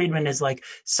Milton Friedman is like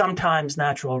sometimes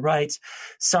natural rights,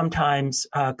 sometimes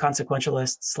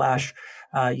consequentialist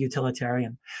 /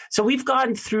 utilitarian. So we've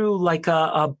gone through like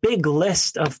a big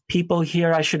list of people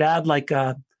here. I should add like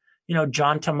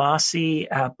John Tomasi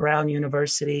at Brown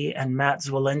University and Matt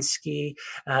Zwolinski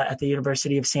at the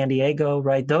University of San Diego,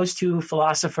 right? Those two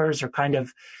philosophers are kind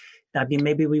of, I mean,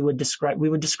 maybe we would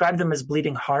describe them as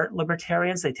bleeding heart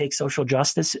libertarians. They take social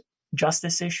justice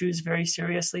issues very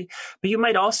seriously, but you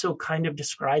might also kind of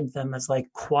describe them as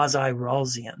like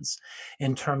quasi-Rawlsians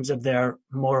in terms of their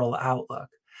moral outlook.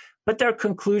 But their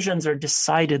conclusions are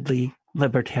decidedly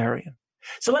libertarian.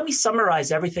 So let me summarize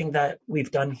everything that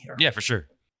we've done here. Yeah, for sure.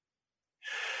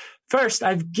 First,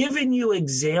 I've given you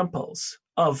examples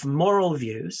of moral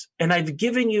views, and I've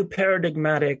given you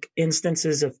paradigmatic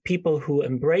instances of people who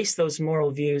embrace those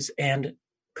moral views and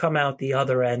come out the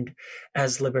other end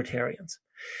as libertarians.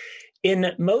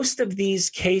 In most of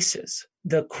these cases,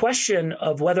 the question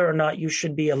of whether or not you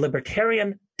should be a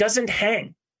libertarian doesn't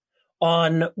hang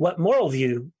on what moral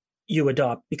view you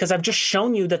adopt, because I've just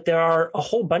shown you that there are a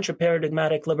whole bunch of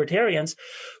paradigmatic libertarians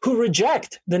who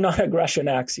reject the non-aggression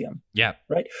axiom. Yeah.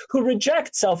 Right? Who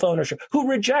reject self-ownership, who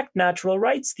reject natural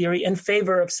rights theory in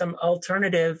favor of some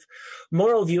alternative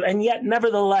moral view, and yet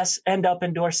nevertheless end up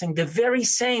endorsing the very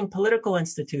same political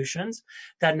institutions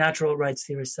that natural rights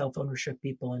theorists, self-ownership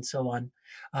people, and so on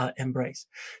embrace.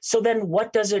 So then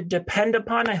what does it depend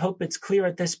upon? I hope it's clear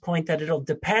at this point that it'll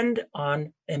depend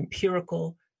on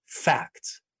empirical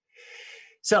facts.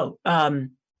 So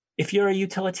if you're a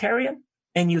utilitarian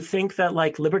and you think that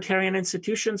like libertarian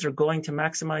institutions are going to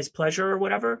maximize pleasure or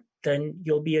whatever, then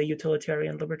you'll be a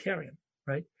utilitarian libertarian,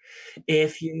 right?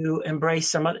 If you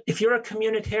embrace if you're a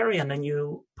communitarian and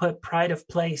you put pride of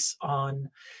place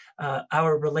on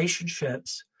our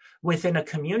relationships within a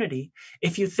community,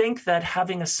 if you think that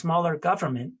having a smaller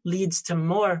government leads to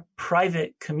more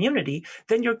private community,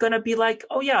 then you're going to be like,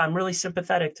 oh yeah, I'm really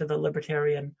sympathetic to the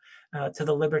libertarian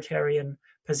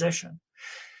position.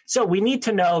 So we need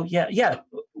to know,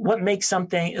 what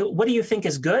do you think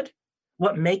is good?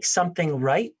 What makes something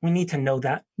right? We need to know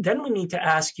that. Then we need to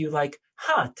ask you like,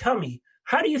 tell me,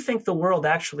 how do you think the world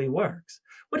actually works?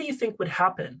 What do you think would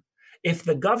happen if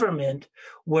the government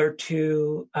were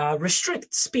to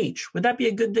restrict speech? Would that be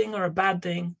a good thing or a bad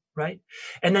thing, right?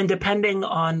 And then depending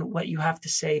on what you have to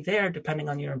say there, depending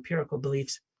on your empirical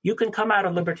beliefs, you can come out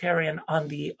a libertarian on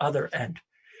the other end.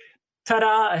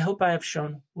 Ta-da! I hope I have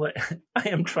shown what I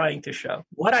am trying to show.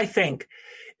 What I think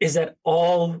is that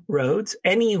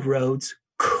any roads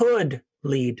could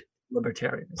lead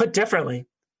libertarians. Put differently,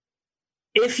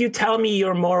 if you tell me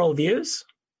your moral views,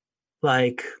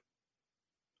 like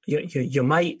you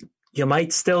might you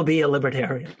might still be a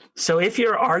libertarian. So if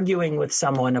you're arguing with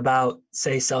someone about,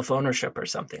 say, self-ownership or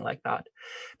something like that,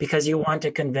 because you want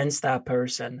to convince that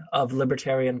person of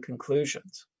libertarian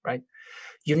conclusions, right?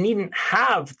 You needn't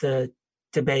have the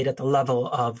debate at the level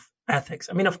of ethics.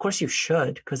 I mean, of course you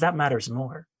should, because that matters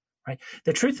more, right?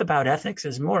 The truth about ethics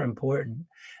is more important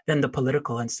than the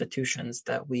political institutions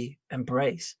that we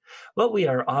embrace. What we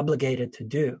are obligated to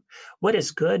do, what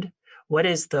is good, what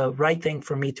is the right thing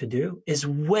for me to do, is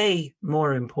way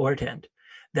more important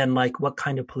than like what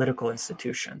kind of political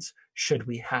institutions should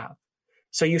we have.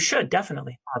 So you should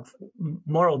definitely have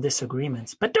moral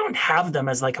disagreements, but don't have them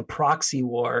as like a proxy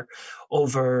war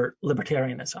over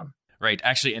libertarianism. Right.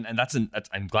 Actually, and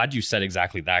I'm glad you said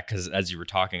exactly that, because as you were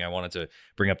talking, I wanted to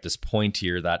bring up this point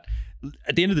here that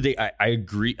at the end of the day, I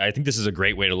agree. I think this is a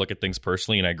great way to look at things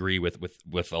personally, and I agree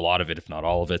with a lot of it, if not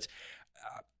all of it.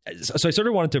 So I sort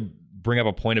of wanted to bring up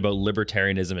a point about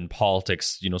libertarianism and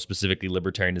politics, specifically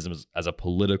libertarianism as a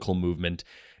political movement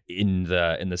in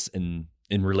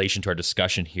relation to our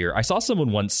discussion here. I saw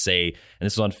someone once say, and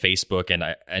this was on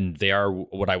Facebook, and they are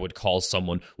what I would call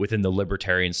someone within the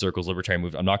libertarian circles, libertarian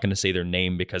movement. I'm not going to say their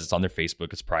name because it's on their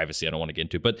Facebook. It's privacy. I don't want to get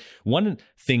into it. But one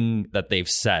thing that they've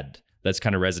said that's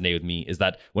kind of resonated with me is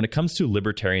that when it comes to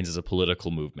libertarians as a political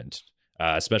movement,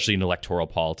 especially in electoral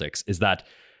politics, is that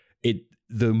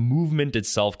the movement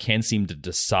itself can seem to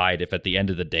decide if at the end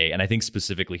of the day, and I think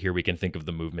specifically here we can think of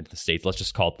the movement in the States, let's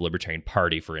just call it the Libertarian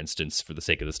Party, for instance, for the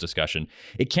sake of this discussion.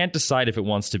 It can't decide if it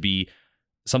wants to be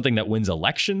something that wins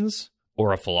elections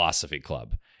or a philosophy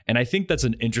club. And I think that's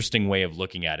an interesting way of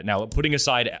looking at it. Now, putting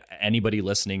aside anybody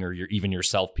listening or even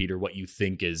yourself, Peter, what you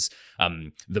think is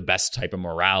the best type of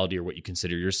morality or what you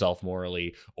consider yourself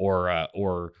morally,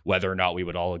 or whether or not we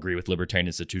would all agree with libertarian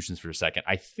institutions for a second,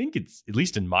 I think it's, at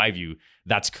least in my view,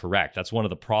 that's correct. That's one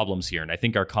of the problems here. And I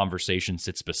think our conversation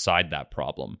sits beside that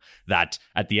problem, that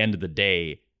at the end of the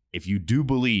day, if you do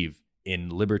believe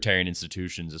in libertarian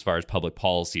institutions as far as public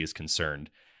policy is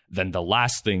concerned, then the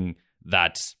last thing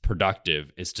that's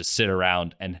productive is to sit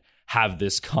around and have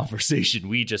this conversation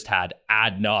we just had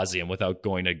ad nauseum without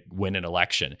going to win an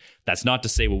election. That's not to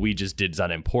say what we just did is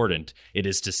unimportant. It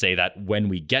is to say that when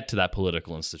we get to that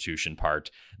political institution part,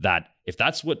 that if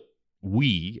that's what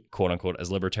we, quote unquote,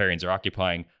 as libertarians are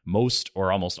occupying most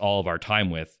or almost all of our time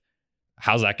with,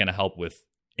 how's that going to help with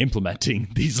implementing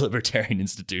these libertarian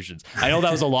institutions? I know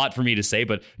that was a lot for me to say,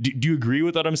 but do you agree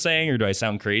with what I'm saying, or do I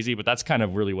sound crazy? But that's kind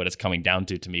of really what it's coming down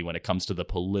to me when it comes to the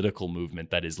political movement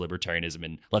that is libertarianism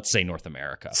in, let's say, North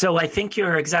America. So I think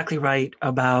you're exactly right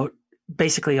about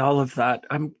basically all of that.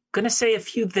 I'm going to say a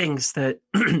few things that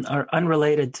are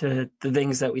unrelated to the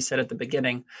things that we said at the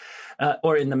beginning,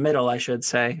 or in the middle, I should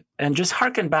say, and just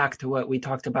harken back to what we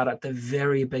talked about at the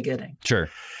very beginning. Sure.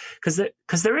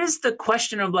 Because there is the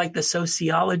question of like the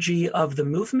sociology of the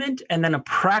movement, and then a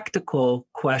practical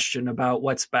question about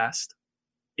what's best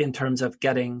in terms of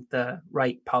getting the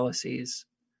right policies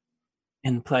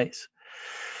in place.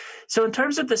 So in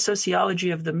terms of the sociology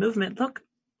of the movement, look,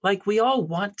 like we all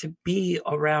want to be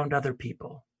around other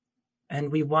people,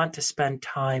 and we want to spend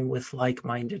time with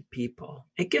like-minded people.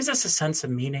 It gives us a sense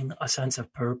of meaning, a sense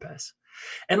of purpose.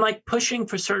 And like pushing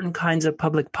for certain kinds of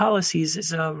public policies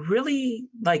is a really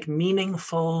like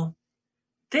meaningful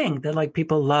thing that like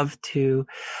people love to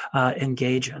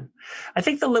engage in. I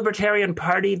think the Libertarian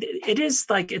Party, it is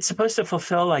like, it's supposed to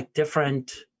fulfill like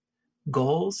different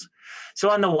goals. So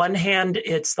on the one hand,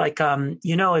 it's like,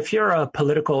 if you're a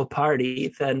political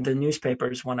party, then the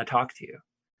newspapers want to talk to you.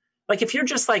 Like if you're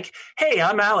just like, hey,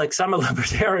 I'm Alex, I'm a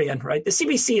libertarian, right? The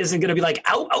CBC isn't going to be like,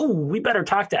 oh, we better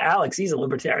talk to Alex, he's a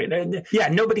libertarian. Yeah,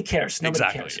 nobody cares. Nobody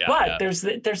cares. Yeah, but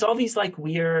there's all these like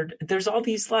there's all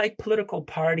these like political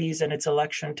parties, and it's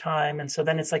election time. And so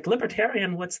then it's like,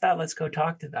 libertarian, what's that? Let's go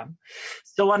talk to them.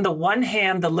 So on the one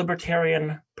hand, the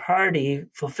Libertarian Party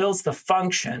fulfills the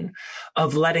function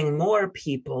of letting more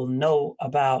people know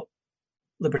about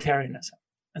libertarianism.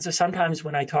 And so sometimes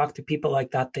when I talk to people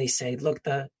like that, they say, look,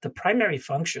 the primary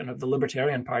function of the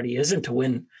Libertarian Party isn't to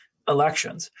win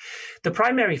elections. The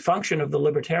primary function of the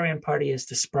Libertarian Party is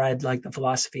to spread like the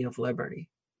philosophy of liberty,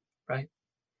 right?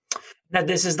 That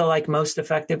this is the like most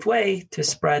effective way to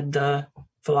spread the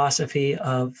philosophy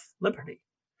of liberty.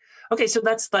 Okay, so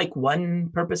that's like one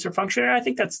purpose or function. I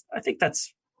think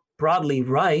that's broadly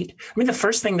right. I mean, the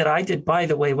first thing that I did, by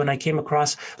the way, when I came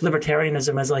across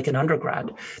libertarianism as like an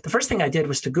undergrad, the first thing I did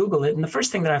was to Google it. And the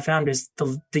first thing that I found is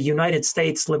the United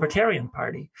States Libertarian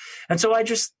Party. And so I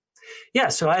just,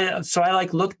 so I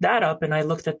like looked that up and I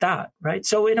looked at that, right?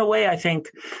 So in a way, I think,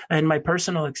 and my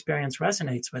personal experience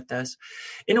resonates with this,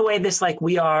 in a way, this like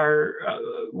we're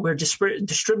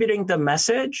distributing the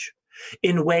message,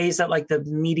 in ways that like the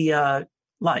media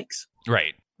likes.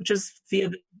 Right. Which is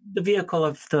the vehicle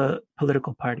of the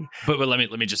political party. But let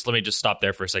me just stop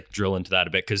there for a sec, drill into that a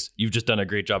bit, because you've just done a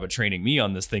great job of training me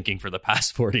on this thinking for the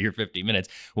past 40 or 50 minutes.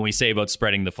 When we say about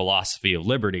spreading the philosophy of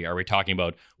liberty, are we talking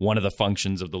about one of the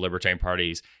functions of the libertarian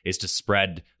parties is to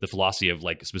spread the philosophy of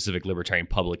like specific libertarian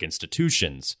public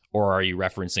institutions, or are you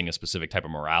referencing a specific type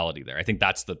of morality there? I think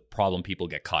that's the problem people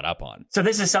get caught up on. So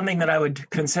this is something that I would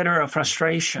consider a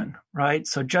frustration, right?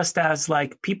 So just as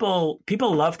like people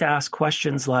love to ask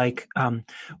questions like,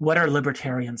 what are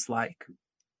libertarians like?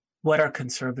 What are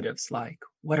conservatives like?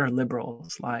 What are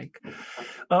liberals like?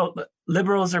 Oh,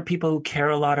 liberals are people who care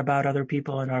a lot about other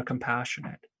people and are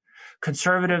compassionate.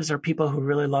 Conservatives are people who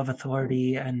really love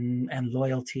authority and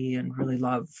loyalty and really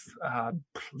love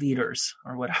leaders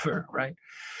or whatever, right?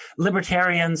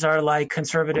 Libertarians are like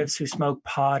conservatives who smoke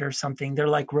pot or something. They're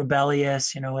like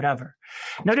rebellious, whatever.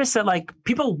 Notice that like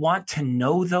people want to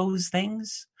know those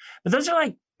things, but those are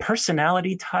like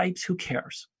personality types. Who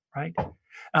cares, right?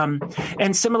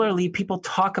 And similarly, people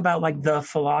talk about like the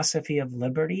philosophy of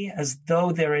liberty as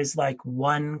though there is like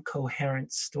one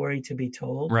coherent story to be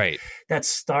told, right? That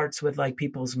starts with like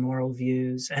people's moral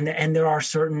views, and there are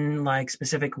certain like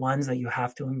specific ones that you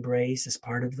have to embrace as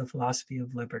part of the philosophy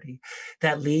of liberty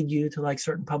that lead you to like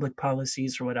certain public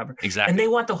policies or whatever. Exactly. And they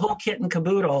want the whole kit and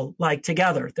caboodle like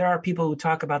together. There are people who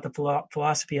talk about the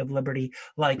philosophy of liberty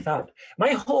like that.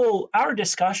 Our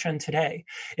discussion today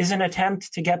is an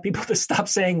attempt to get people to stop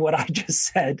saying what I just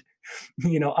said,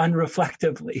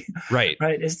 unreflectively. Right.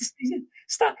 Right.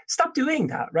 Stop doing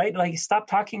that. Right. Like stop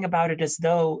talking about it as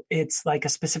though it's like a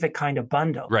specific kind of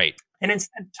bundle. Right. And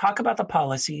instead talk about the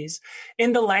policies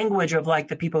in the language of like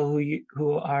the people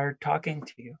who are talking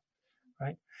to you.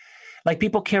 Right. Like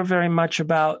people care very much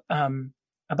about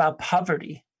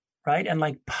poverty. Right. And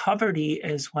like poverty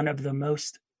is one of the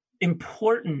most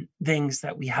important things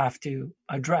that we have to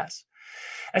address.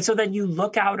 And so then you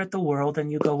look out at the world and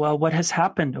you go, well, what has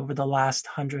happened over the last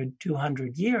 100,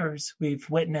 200 years? We've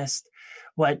witnessed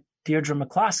what Deirdre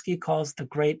McCloskey calls the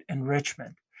great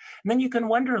enrichment. And then you can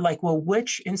wonder, like, well,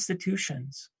 which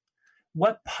institutions,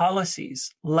 what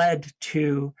policies led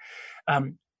to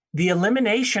the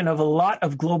elimination of a lot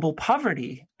of global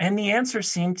poverty? And the answer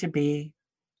seemed to be,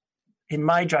 in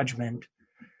my judgment,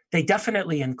 they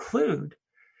definitely include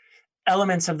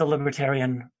elements of the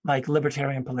libertarian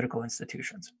political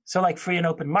institutions. So like free and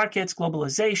open markets,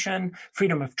 globalization,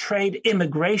 freedom of trade,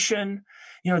 immigration,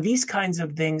 these kinds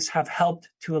of things have helped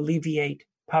to alleviate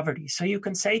poverty. So you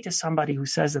can say to somebody who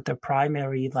says that their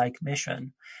primary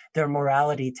mission, their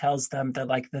morality tells them that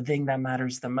like the thing that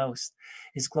matters the most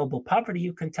is global poverty.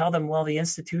 You can tell them, well, the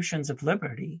institutions of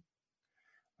liberty,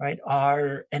 right,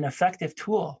 are an effective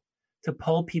tool to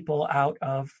pull people out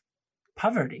of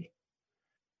poverty.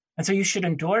 And so you should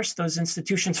endorse those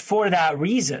institutions for that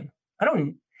reason.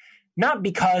 Not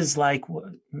because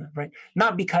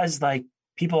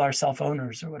people are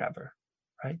self-owners or whatever,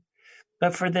 right?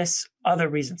 But for this other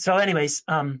reason. So anyways,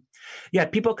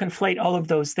 people conflate all of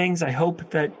those things. I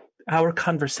hope that our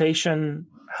conversation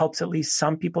helps at least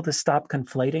some people to stop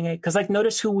conflating it. Because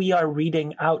notice who we are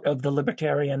reading out of the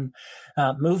libertarian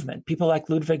movement. People like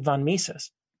Ludwig von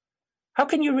Mises. How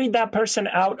can you read that person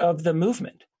out of the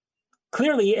movement?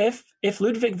 Clearly, if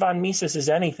Ludwig von Mises is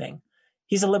anything,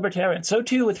 he's a libertarian. So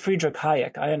too with Friedrich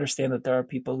Hayek. I understand that there are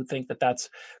people who think that that's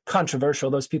controversial.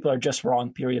 Those people are just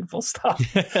wrong, period, full stop.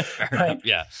 Right?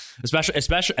 Yeah.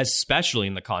 Especially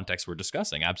in the context we're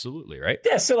discussing. Absolutely, right?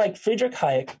 Yeah, so like Friedrich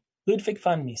Hayek, Ludwig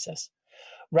von Mises,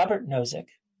 Robert Nozick,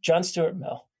 John Stuart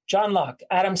Mill, John Locke,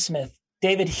 Adam Smith,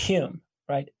 David Hume,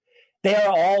 right? They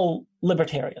are all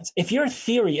libertarians. If your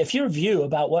view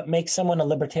about what makes someone a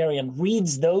libertarian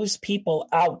reads those people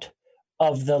out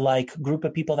of the group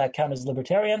of people that count as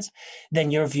libertarians,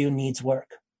 then your view needs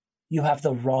work. You have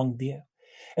the wrong view.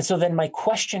 And so then my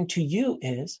question to you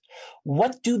is,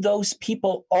 what do those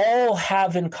people all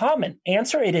have in common?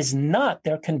 Answer, it is not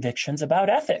their convictions about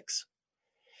ethics.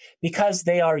 Because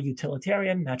they are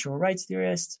utilitarian, natural rights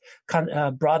theorists,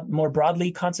 more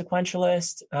broadly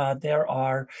consequentialist. There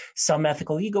are some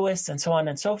ethical egoists and so on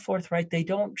and so forth, right? They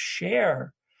don't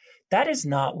share. That is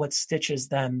not what stitches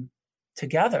them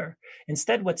together.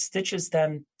 Instead, what stitches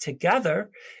them together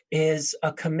is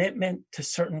a commitment to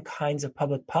certain kinds of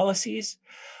public policies,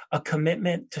 a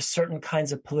commitment to certain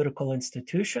kinds of political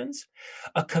institutions,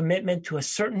 a commitment to a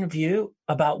certain view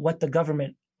about what the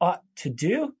government ought to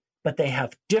do, but they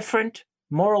have different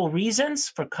moral reasons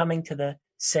for coming to the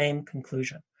same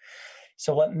conclusion.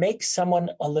 So what makes someone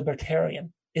a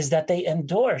libertarian is that they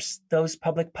endorse those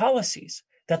public policies,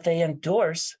 that they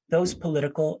endorse those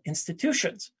political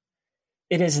institutions.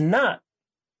 It is not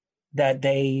that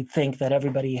they think that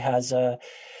everybody has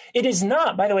it is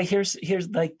not, by the way, here's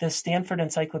like the Stanford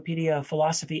Encyclopedia of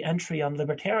Philosophy entry on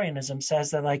libertarianism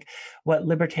says that like what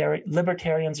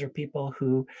libertarians are people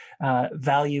who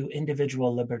value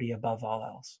individual liberty above all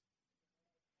else,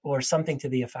 or something to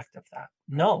the effect of that.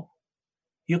 No,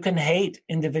 you can hate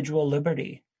individual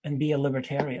liberty and be a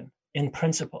libertarian in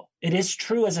principle. It is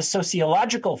true as a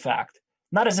sociological fact,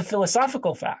 not as a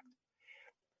philosophical fact,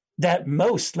 that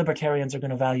most libertarians are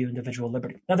going to value individual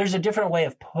liberty. Now, there's a different way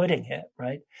of putting it,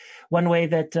 right? One way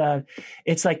that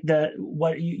it's like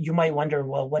what you might wonder,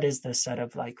 well, what is the set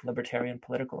of like libertarian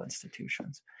political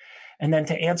institutions? And then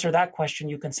to answer that question,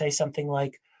 you can say something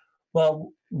like,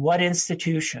 well, what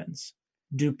institutions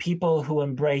do people who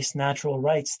embrace natural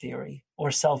rights theory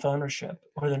or self-ownership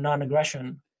or the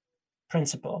non-aggression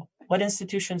principle, what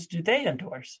institutions do they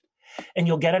endorse? And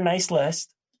you'll get a nice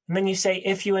list. And then you say,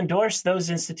 if you endorse those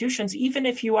institutions, even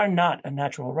if you are not a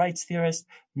natural rights theorist,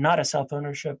 not a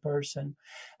self-ownership person,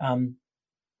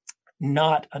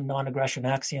 not a non-aggression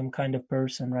axiom kind of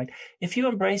person, right? If you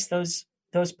embrace those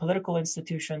political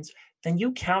institutions, then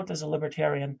you count as a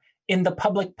libertarian in the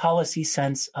public policy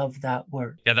sense of that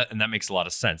word. Yeah, that makes a lot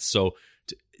of sense. So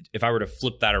if I were to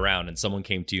flip that around and someone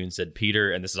came to you and said,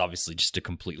 Peter, and this is obviously just a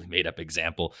completely made up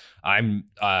example, I'm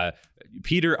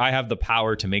Peter, I have the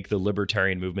power to make the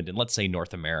libertarian movement in, let's say,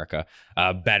 North America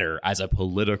better as a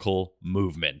political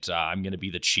movement. I'm going to be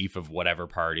the chief of whatever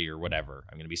party or whatever.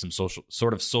 I'm going to be some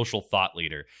social thought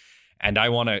leader. And I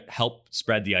want to help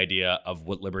spread the idea of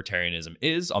what libertarianism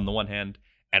is on the one hand.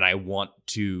 And I want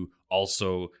to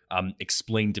also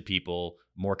explain to people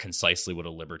more concisely what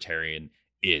a libertarian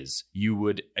is. You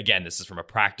would, again, this is from a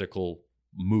practical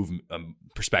movement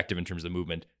perspective in terms of the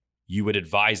movement, you would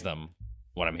advise them,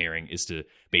 what I'm hearing is to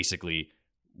basically,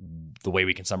 the way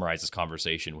we can summarize this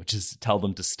conversation, which is tell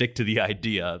them to stick to the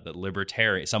idea that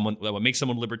what makes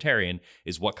someone libertarian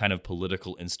is what kind of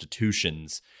political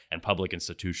institutions and public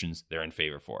institutions they're in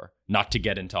favor for, not to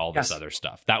get into all this other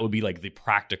stuff. That would be like the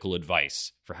practical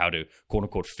advice for how to quote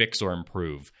unquote fix or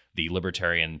improve the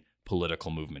libertarian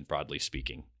political movement, broadly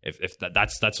speaking. If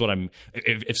that's what I'm,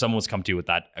 if someone's come to you with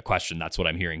a question, that's what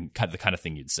I'm hearing, the kind of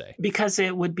thing you'd say. Because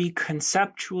it would be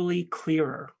conceptually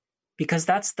clearer. Because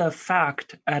that's the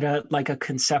fact at a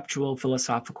conceptual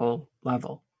philosophical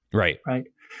level. Right. Right.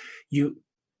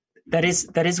 That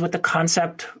is what the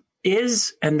concept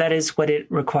is, and that is what it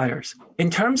requires. In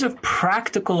terms of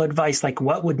practical advice, like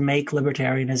what would make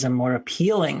libertarianism more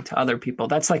appealing to other people,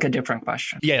 that's like a different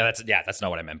question. That's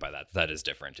not what I meant by that. That is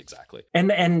different, exactly.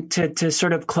 And to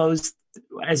sort of close,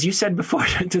 as you said before,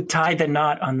 to tie the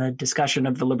knot on the discussion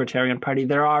of the Libertarian Party,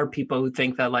 there are people who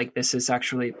think that like this is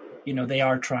actually, they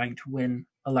are trying to win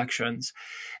elections,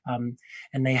 and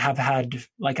they have had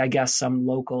I guess some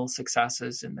local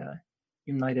successes in the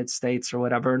United States or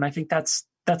whatever, and I think that's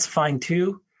fine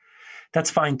too.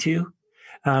 That's fine too.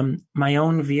 My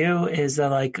own view is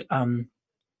that I'm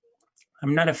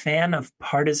not a fan of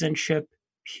partisanship,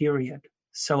 period.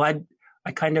 So I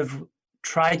kind of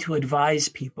try to advise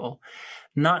people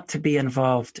not to be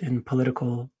involved in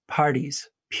political parties,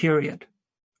 period,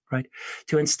 right?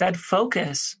 To instead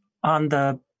focus on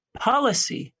the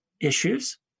policy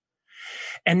issues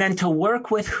and then to work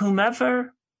with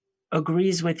whomever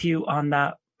agrees with you on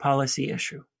that policy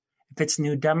issue. If it's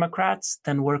New Democrats,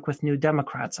 then work with New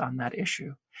Democrats on that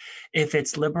issue. If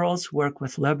it's liberals, work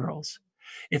with liberals.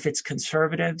 If it's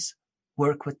conservatives,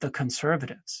 work with the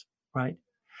conservatives, right?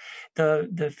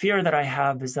 The fear that I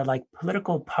have is that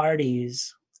political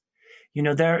parties,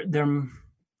 they're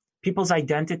people's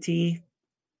identity,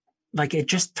 it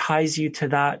just ties you to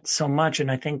that so much.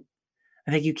 And I think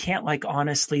you can't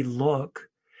honestly look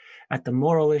at the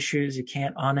moral issues. You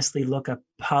can't honestly look at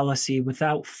policy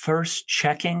without first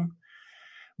checking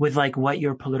with what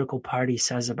your political party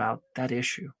says about that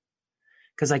issue.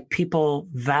 Because people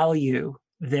value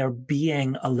their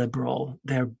being a liberal,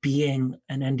 their being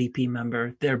an NDP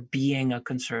member, their being a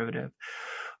conservative,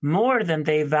 more than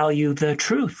they value the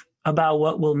truth about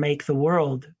what will make the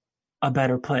world a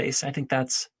better place. I think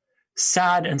that's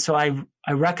sad. And so I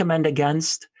recommend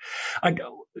against.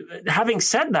 Having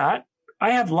said that,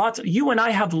 you and I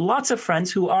have lots of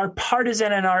friends who are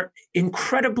partisan and are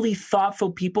incredibly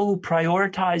thoughtful people who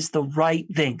prioritize the right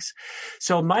things.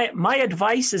 So my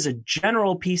advice is a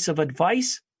general piece of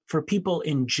advice for people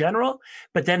in general,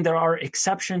 but then there are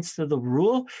exceptions to the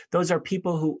rule. Those are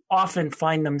people who often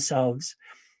find themselves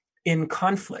in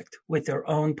conflict with their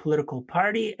own political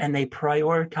party, and they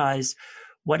prioritize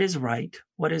what is right,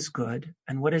 what is good,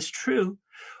 and what is true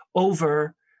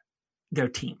over their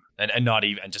team. And not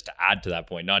even, and just to add to that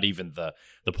point, not even the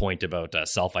point about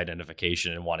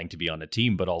self-identification and wanting to be on a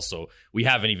team, but also we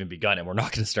haven't even begun, and we're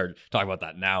not going to start talking about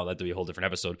that now. That'll be a whole different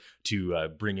episode, to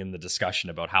bring in the discussion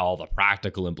about how all the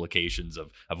practical implications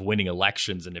of winning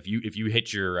elections, and if you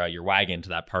hit your wagon to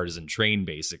that partisan train,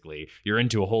 basically, you're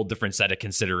into a whole different set of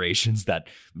considerations that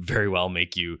very well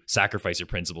make you sacrifice your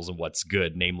principles and what's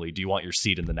good. Namely, do you want your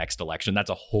seat in the next election? That's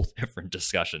a whole different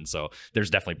discussion. So there's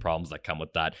definitely problems that come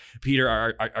with that. Peter,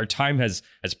 our time has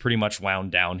pretty much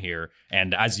wound down here,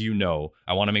 and as you know,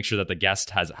 I want to make sure that the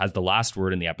guest has the last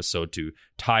word in the episode to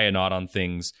tie a knot on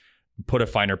things, put a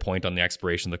finer point on the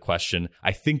expiration of the question.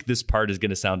 I think this part is going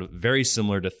to sound very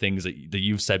similar to things that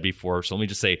you've said before. So let me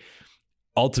just say,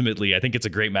 ultimately, I think it's a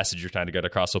great message you're trying to get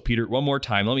across. So Peter, one more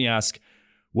time, let me ask,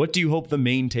 what do you hope the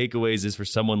main takeaways is for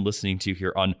someone listening to you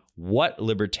here on what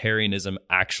libertarianism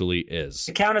actually is?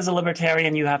 To count as a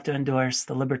libertarian, you have to endorse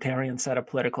the libertarian set of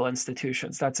political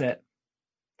institutions. That's it.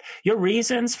 Your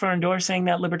reasons for endorsing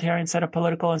that libertarian set of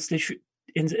political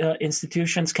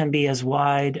institutions can be as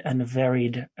wide and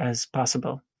varied as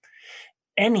possible.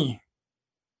 Any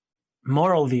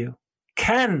moral view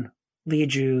can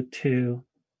lead you to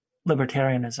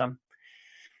libertarianism.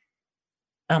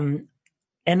 And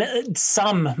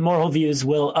some moral views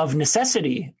will, of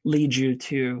necessity, lead you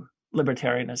to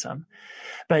libertarianism,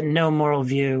 but no moral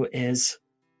view is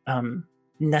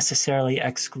necessarily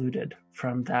excluded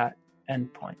from that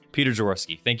endpoint. Peter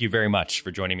Jaworski, thank you very much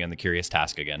for joining me on The Curious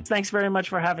Task again. Thanks very much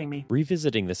for having me.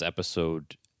 Revisiting this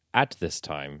episode at this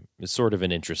time is sort of an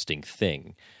interesting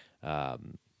thing.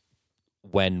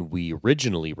 When we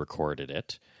originally recorded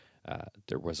it,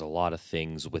 there was a lot of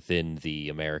things within the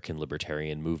American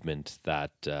libertarian movement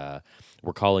that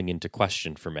were calling into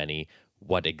question for many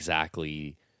what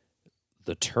exactly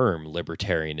the term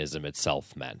libertarianism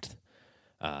itself meant.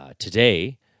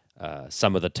 Today,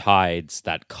 some of the tides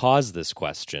that caused this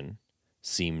question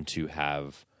seem to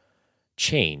have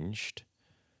changed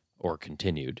or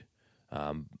continued,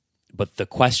 but the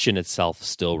question itself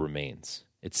still remains.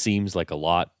 It seems like a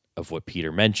lot of what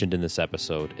Peter mentioned in this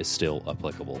episode is still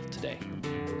applicable today.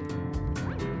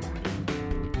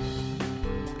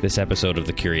 This episode of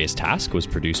The Curious Task was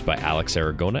produced by Alex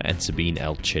Aragona and Sabine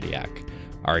L. Chidiak.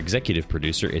 Our executive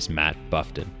producer is Matt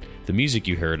Buffton. The music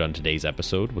you heard on today's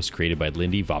episode was created by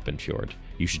Lindy Voppenfjord.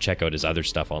 You should check out his other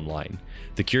stuff online.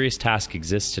 The Curious Task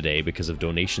exists today because of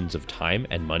donations of time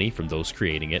and money from those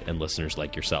creating it and listeners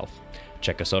like yourself.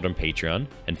 Check us out on Patreon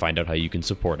and find out how you can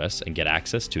support us and get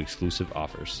access to exclusive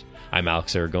offers. I'm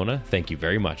Alex Aragona. Thank you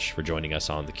very much for joining us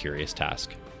on The Curious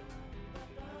Task.